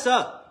 I mess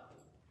up.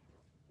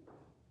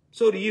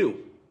 So do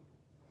you.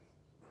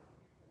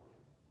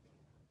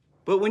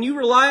 But when you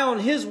rely on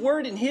His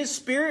Word and His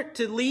Spirit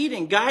to lead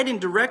and guide and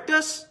direct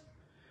us,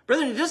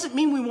 brethren, it doesn't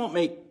mean we won't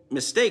make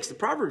mistakes. The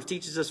Proverbs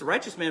teaches us a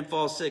righteous man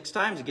falls 6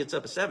 times and gets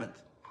up a 7th.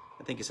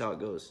 I think is how it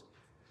goes.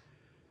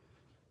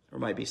 Or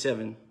it might be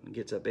 7 and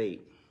gets up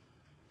 8.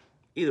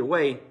 Either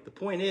way, the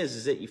point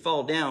is that you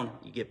fall down,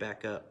 you get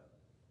back up.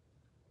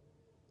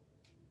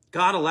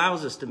 God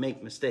allows us to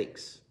make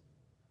mistakes.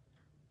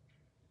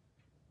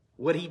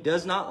 What He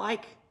does not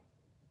like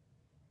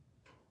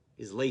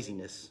is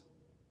laziness.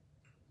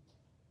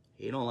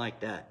 He don't like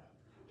that.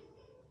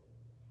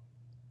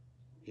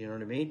 You know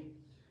what I mean?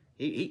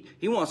 He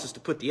wants us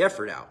to put the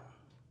effort out.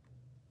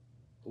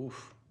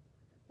 Oof.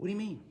 What do you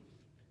mean?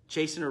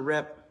 Chasing a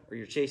rep or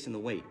you're chasing the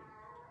weight?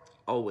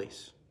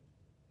 Always.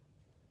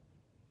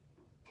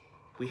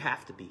 We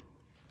have to be.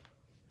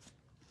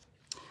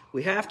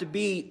 We have to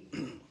be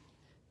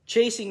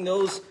chasing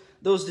those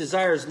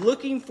desires,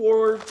 looking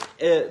forward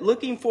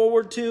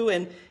to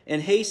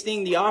and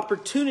hastening the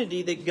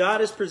opportunity that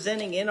God is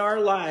presenting in our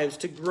lives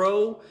to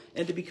grow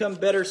and to become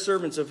better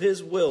servants of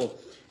His will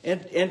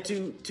and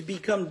to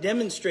become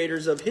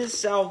demonstrators of His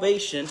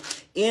salvation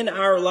in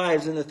our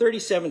lives. In the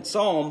 37th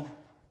Psalm,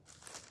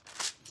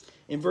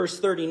 in verse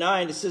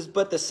 39, it says,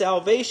 but the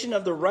salvation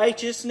of the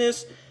righteous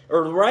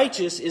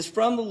is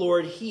from the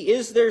Lord. He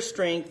is their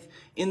strength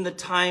in the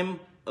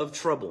time of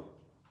trouble.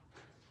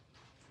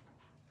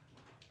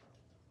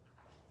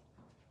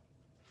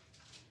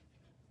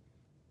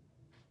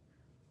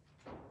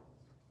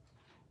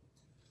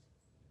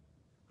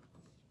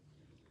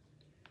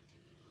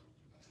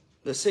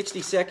 The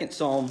 62nd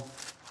Psalm,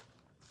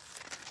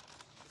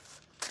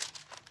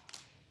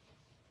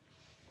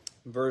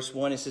 verse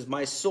 1, it says,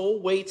 my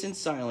soul waits in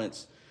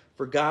silence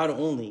for God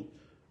only,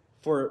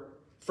 for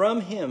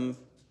from Him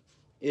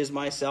is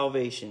my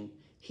salvation.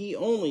 He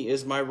only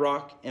is my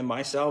rock and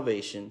my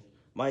salvation,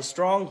 my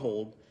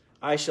stronghold.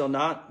 I shall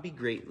not be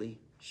greatly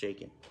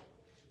shaken.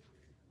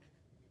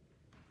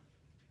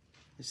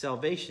 His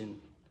salvation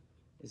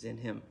is in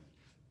Him.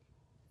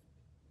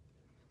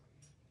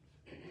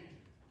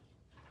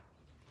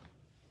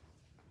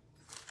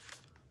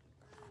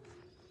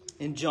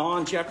 In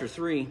John chapter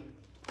 3,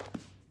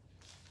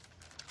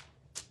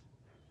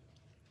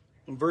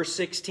 in verse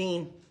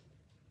 16, it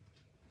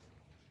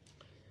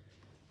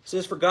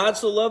says, for God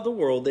so loved the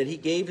world that He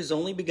gave His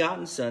only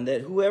begotten Son,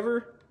 that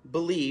whoever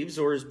believes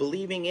or is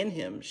believing in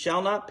Him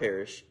shall not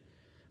perish,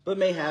 but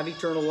may have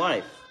eternal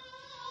life.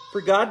 For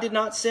God did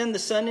not send the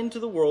Son into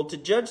the world to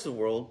judge the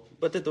world,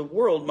 but that the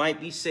world might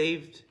be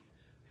saved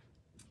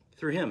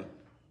through Him.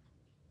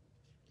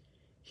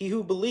 He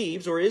who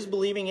believes or is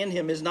believing in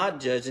Him is not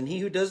judged, and he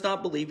who does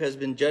not believe has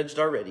been judged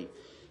already,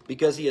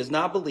 because he has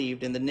not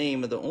believed in the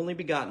name of the only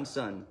begotten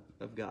Son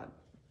of God.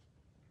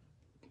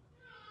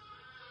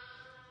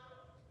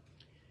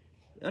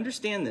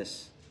 Understand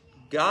this.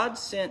 God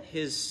sent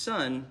His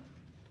Son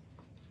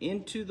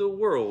into the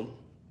world,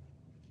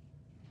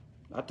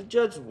 not to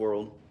judge the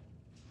world,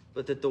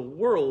 but that the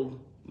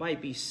world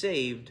might be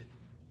saved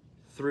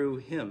through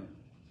Him.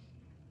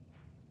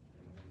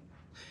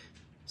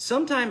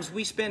 Sometimes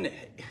we spend,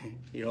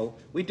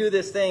 we do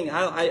this thing.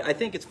 I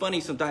think it's funny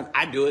sometimes.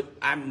 I do it.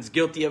 I'm as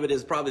guilty of it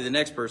as probably the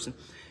next person.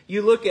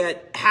 You look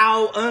at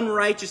how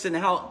unrighteous and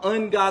how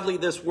ungodly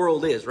this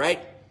world is, right?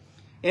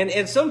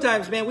 And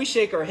sometimes, man, we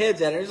shake our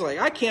heads at it. It's like,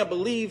 I can't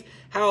believe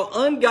how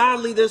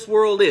ungodly this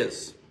world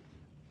is.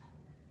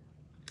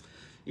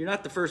 You're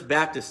not the first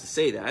Baptist to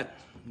say that,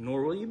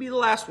 nor will you be the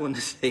last one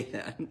to say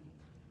that.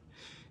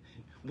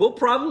 We'll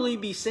probably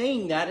be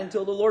saying that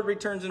until the Lord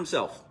returns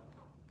Himself,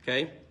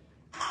 okay?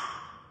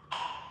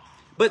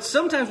 But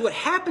sometimes what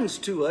happens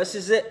to us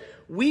is that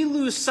we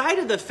lose sight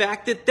of the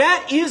fact that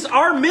that is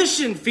our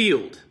mission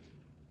field.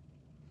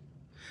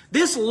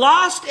 This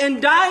lost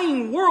and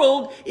dying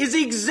world is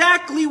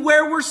exactly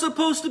where we're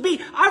supposed to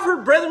be. I've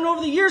heard brethren over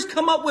the years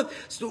come up with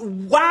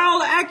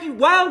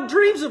wild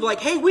dreams of like,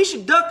 hey, we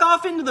should duck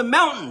off into the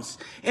mountains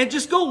and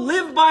just go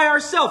live by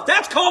ourselves.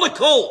 That's called a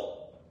cult.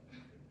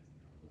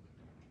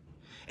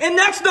 And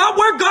that's not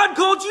where God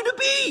called you to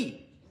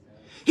be.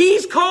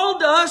 He's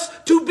called us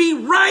to be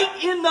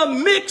right in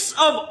the mix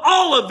of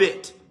all of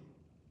it.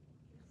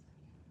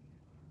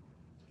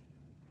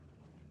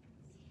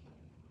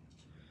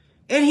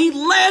 And he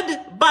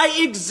led by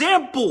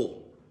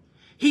example.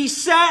 He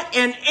sat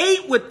and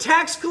ate with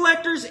tax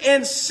collectors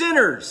and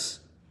sinners.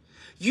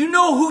 You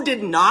know who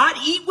did not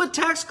eat with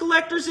tax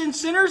collectors and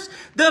sinners?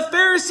 The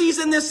Pharisees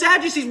and the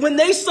Sadducees. When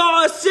they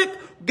saw a sick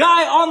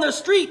guy on the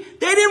street,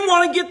 they didn't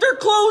want to get their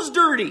clothes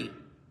dirty.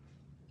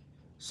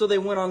 So they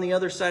went on the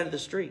other side of the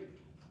street.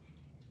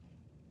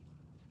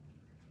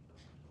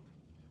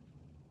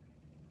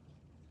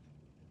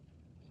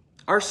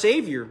 Our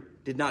Savior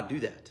did not do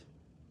that.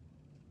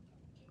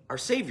 Our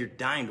Savior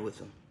dined with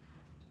them.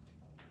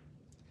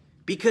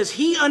 Because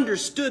he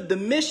understood the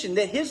mission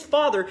that his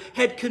Father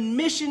had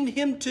commissioned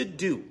him to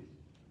do.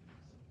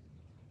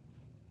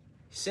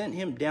 He sent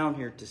him down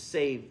here to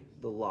save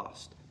the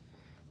lost.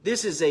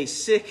 This is a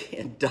sick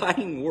and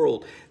dying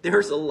world.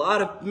 There's a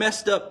lot of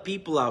messed up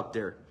people out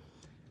there.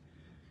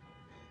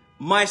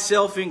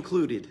 Myself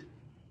included.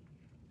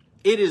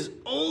 It is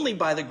only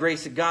by the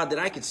grace of God that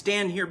I can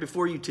stand here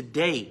before you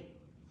today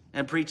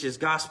and preach his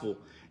gospel.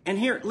 And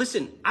here,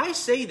 listen, I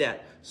say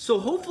that so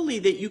hopefully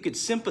that you could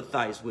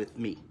sympathize with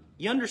me.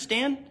 You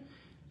understand?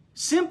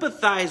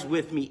 Sympathize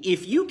with me.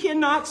 If you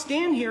cannot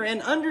stand here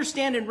and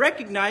understand and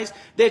recognize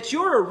that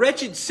you're a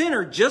wretched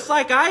sinner just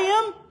like I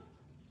am,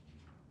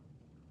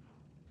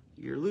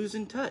 you're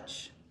losing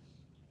touch.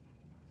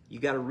 You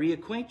got to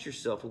reacquaint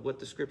yourself with what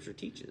the scripture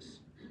teaches.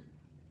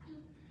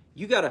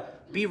 You got to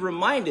be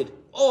reminded,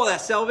 oh,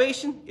 that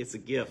salvation, it's a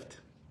gift.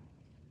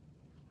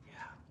 Yeah,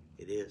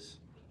 it is.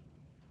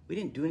 We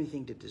didn't do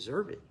anything to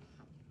deserve it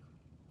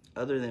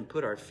other than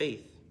put our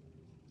faith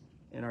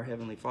in our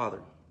Heavenly Father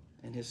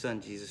and his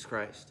Son, Jesus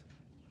Christ.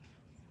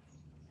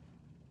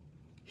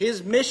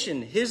 His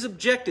mission, his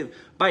objective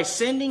by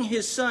sending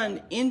his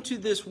Son into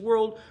this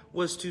world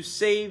was to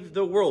save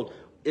the world.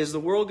 Is the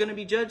world going to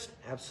be judged?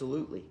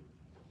 Absolutely.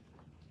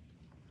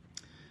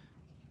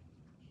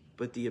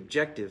 But the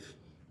objective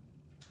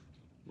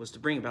was to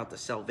bring about the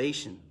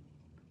salvation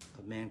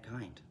of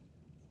mankind.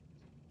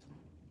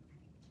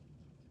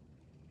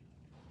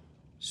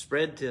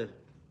 Spread to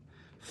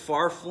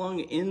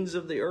far-flung ends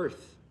of the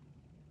earth.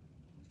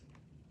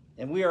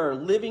 And we are a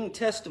living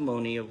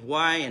testimony of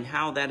why and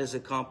how that is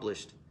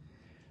accomplished.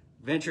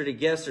 Venture to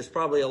guess there's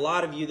probably a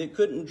lot of you that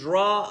couldn't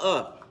draw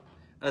up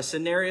a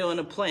scenario and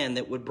a plan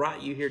that would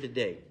brought you here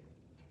today.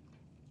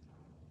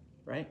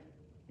 Right?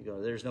 You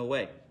go, there's no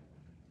way.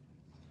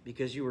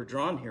 Because you were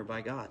drawn here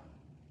by God.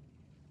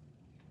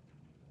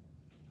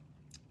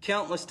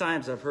 Countless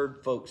times I've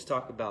heard folks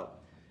talk about,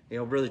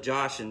 Brother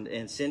Josh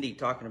and Cindy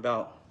talking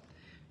about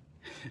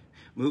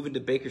moving to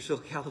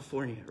Bakersfield,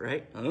 California,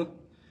 right? Huh?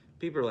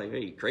 People are like, are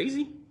you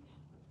crazy?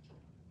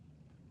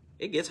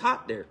 It gets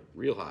hot there,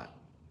 real hot,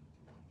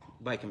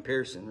 by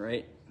comparison,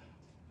 right?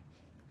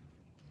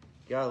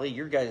 Golly,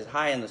 your guys'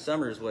 high in the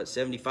summer is what,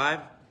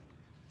 75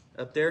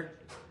 up there?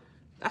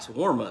 That's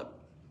warm up.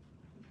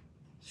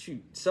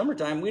 Shoot,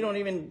 summertime, we don't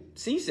even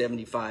see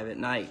 75 at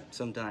night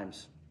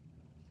sometimes.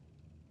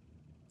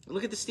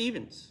 Look at the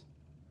Stevens.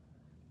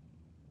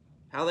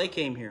 How they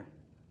came here.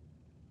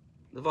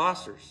 The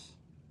Vossers.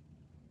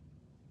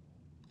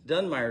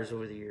 Dunmeyers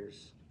over the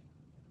years.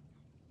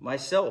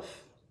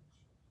 Myself.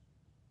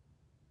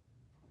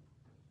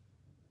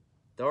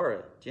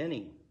 Dara,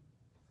 Jenny,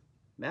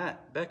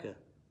 Matt, Becca.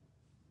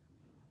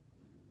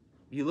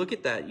 You look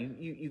at that.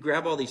 You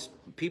grab all these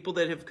people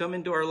that have come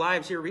into our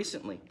lives here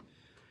recently.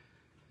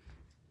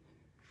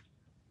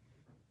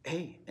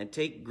 Hey, and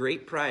take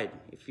great pride.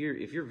 If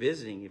you're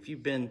visiting,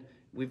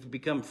 we've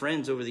become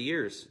friends over the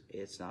years.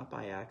 It's not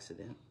by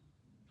accident.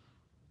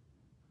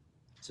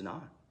 It's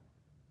not.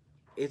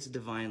 It's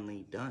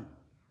divinely done.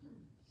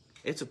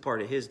 It's a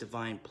part of his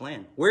divine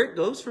plan. Where it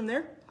goes from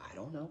there, I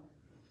don't know.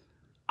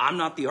 I'm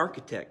not the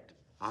architect.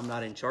 I'm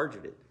not in charge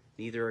of it.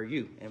 Neither are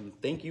you. And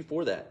thank you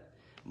for that.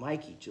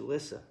 Mikey,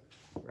 Jalissa,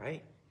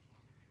 right?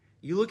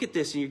 You look at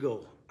this and you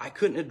go, I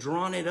couldn't have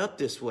drawn it up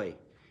this way.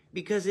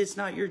 Because it's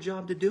not your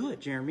job to do it,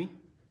 Jeremy.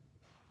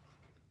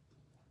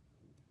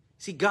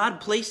 See, God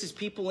places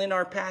people in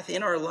our path,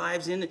 in our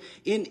lives, in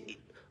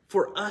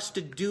for us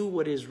to do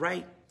what is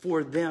right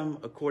for them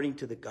according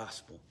to the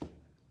gospel,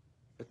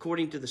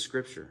 according to the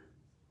scripture,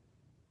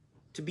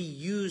 to be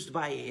used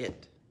by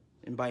it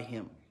and by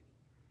him.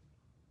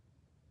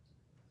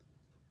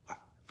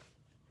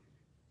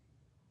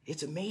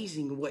 It's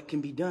amazing what can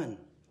be done.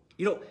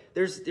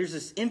 There's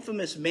this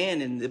infamous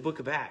man in the book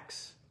of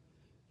Acts.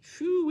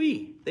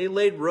 Shoo-wee. They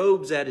laid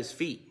robes at his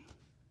feet.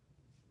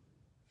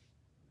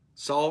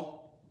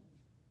 Saul.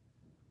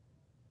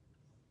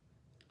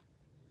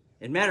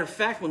 And matter of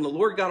fact, when the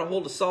Lord got a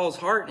hold of Saul's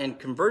heart and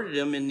converted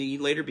him, and he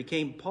later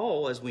became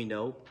Paul, as we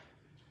know,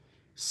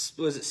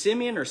 was it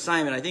Simeon or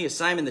Simon? I think it's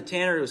Simon the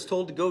tanner was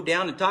told to go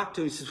down and talk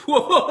to him. He says,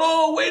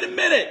 whoa, wait a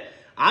minute.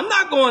 I'm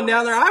not going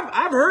down there.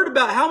 I've heard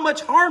about how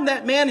much harm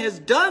that man has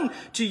done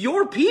to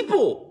your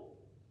people.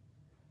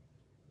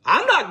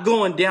 I'm not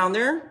going down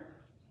there.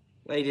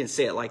 Well, he didn't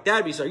say it like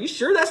that. He said, are you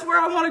sure that's where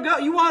I want to go?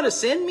 You want to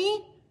send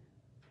me?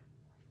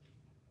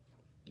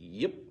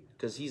 Yep,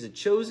 because he's a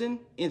chosen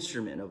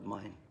instrument of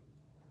mine.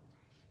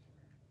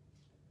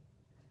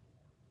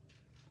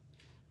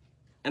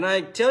 And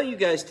I tell you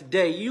guys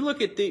today, you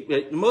look at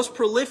the most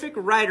prolific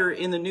writer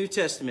in the New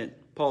Testament,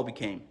 Paul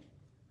became.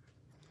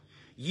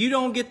 You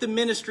don't get the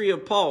ministry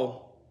of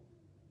Paul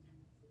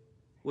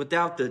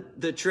without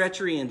the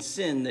treachery and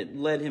sin that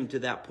led him to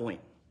that point.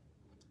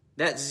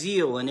 That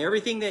zeal and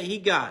everything that he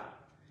got,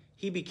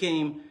 he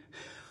became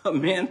a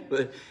man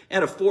that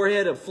had a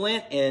forehead of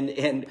flint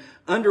and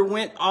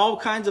underwent all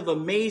kinds of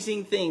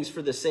amazing things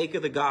for the sake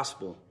of the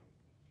gospel.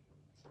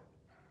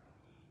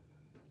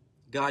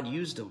 God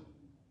used him.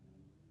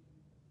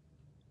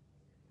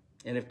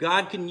 And if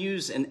God can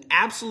use an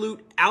absolute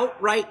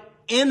outright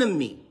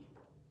enemy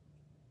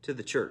to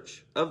the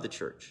church, of the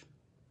church,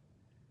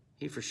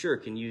 he for sure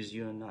can use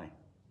you and I.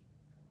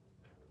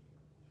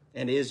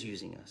 And is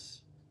using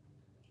us.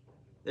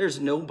 There's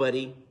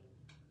nobody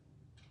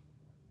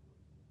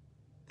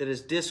that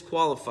is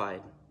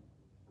disqualified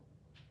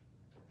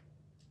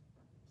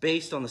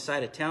based on the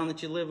side of town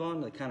that you live on,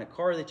 the kind of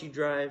car that you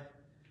drive.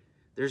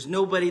 There's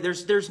nobody,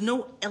 there's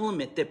no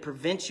element that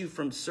prevents you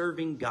from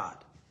serving God.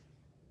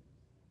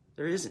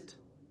 There isn't.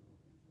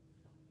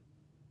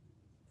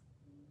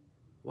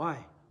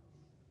 Why?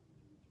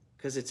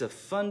 Because it's a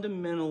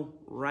fundamental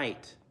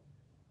right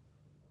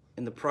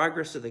in the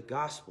progress of the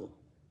gospel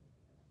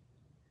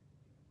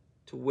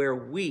to where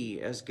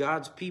we, as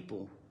God's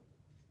people,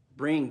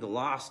 bring the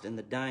lost and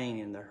the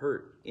dying and the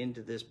hurt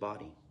into this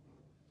body.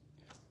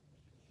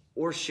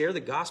 Or share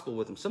the gospel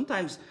with them.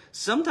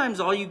 Sometimes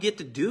all you get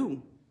to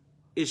do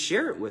is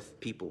share it with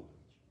people.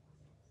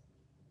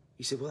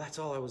 You say, well, that's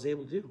all I was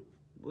able to do.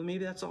 Well,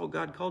 maybe that's all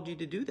God called you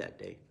to do that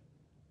day.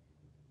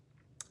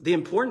 The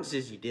importance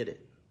is you did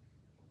it.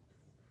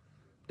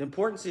 The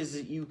importance is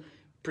that you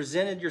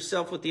presented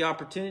yourself with the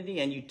opportunity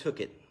and you took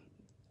it.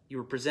 You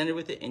were presented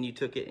with it and you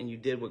took it and you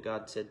did what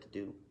God said to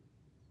do.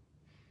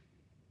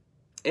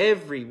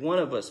 Every one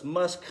of us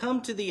must come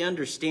to the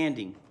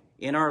understanding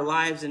in our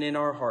lives and in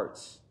our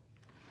hearts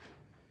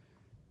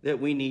that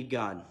we need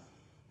God,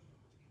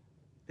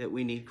 that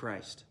we need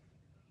Christ.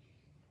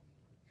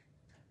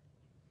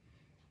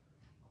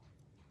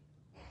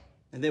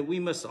 And that we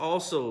must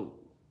also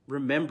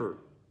remember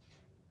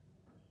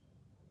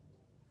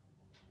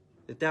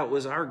that that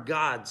was our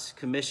God's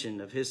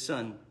commission of his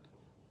Son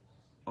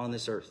on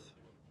this earth.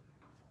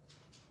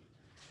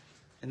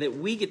 And that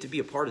we get to be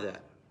a part of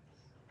that.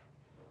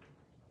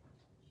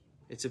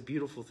 It's a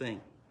beautiful thing.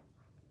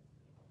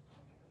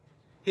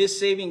 His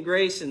saving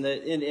grace and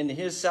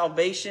his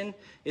salvation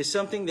is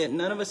something that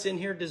none of us in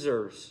here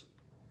deserves.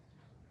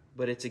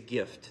 But it's a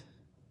gift.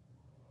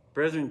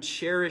 Brethren,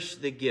 cherish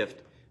the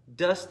gift.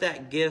 Dust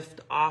that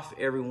gift off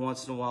every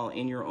once in a while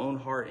in your own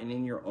heart and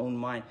in your own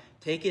mind.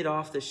 Take it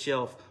off the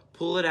shelf.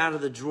 Pull it out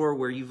of the drawer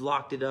where you've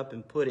locked it up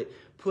and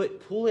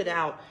pull it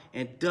out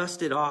and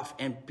dust it off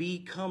and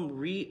become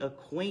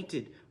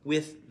reacquainted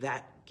with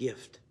that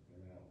gift.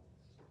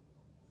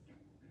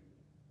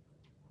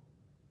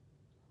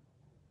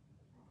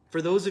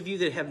 For those of you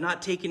that have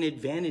not taken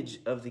advantage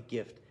of the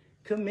gift,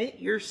 commit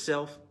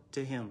yourself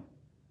to him.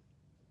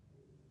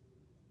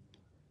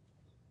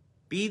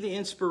 Be the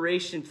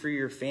inspiration for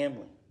your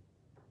family.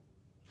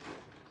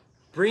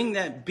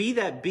 Be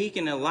that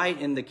beacon of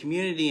light in the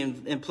community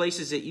and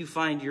places that you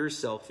find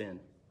yourself in.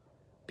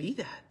 Be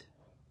that.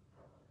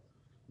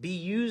 Be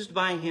used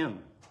by him.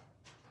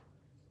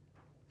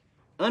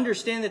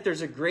 Understand that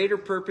there's a greater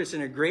purpose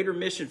and a greater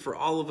mission for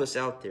all of us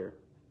out there.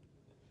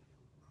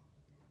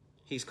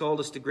 He's called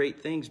us to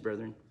great things,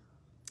 brethren.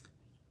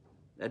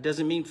 That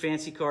doesn't mean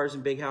fancy cars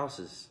and big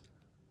houses.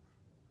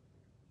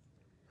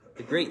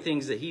 The great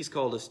things that he's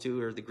called us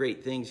to are the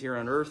great things here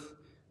on earth,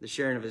 the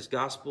sharing of his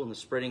gospel and the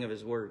spreading of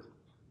his word,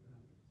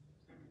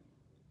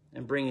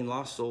 and bringing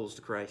lost souls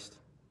to Christ.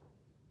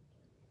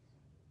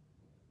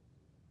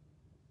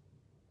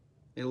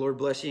 May the Lord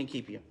bless you and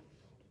keep you.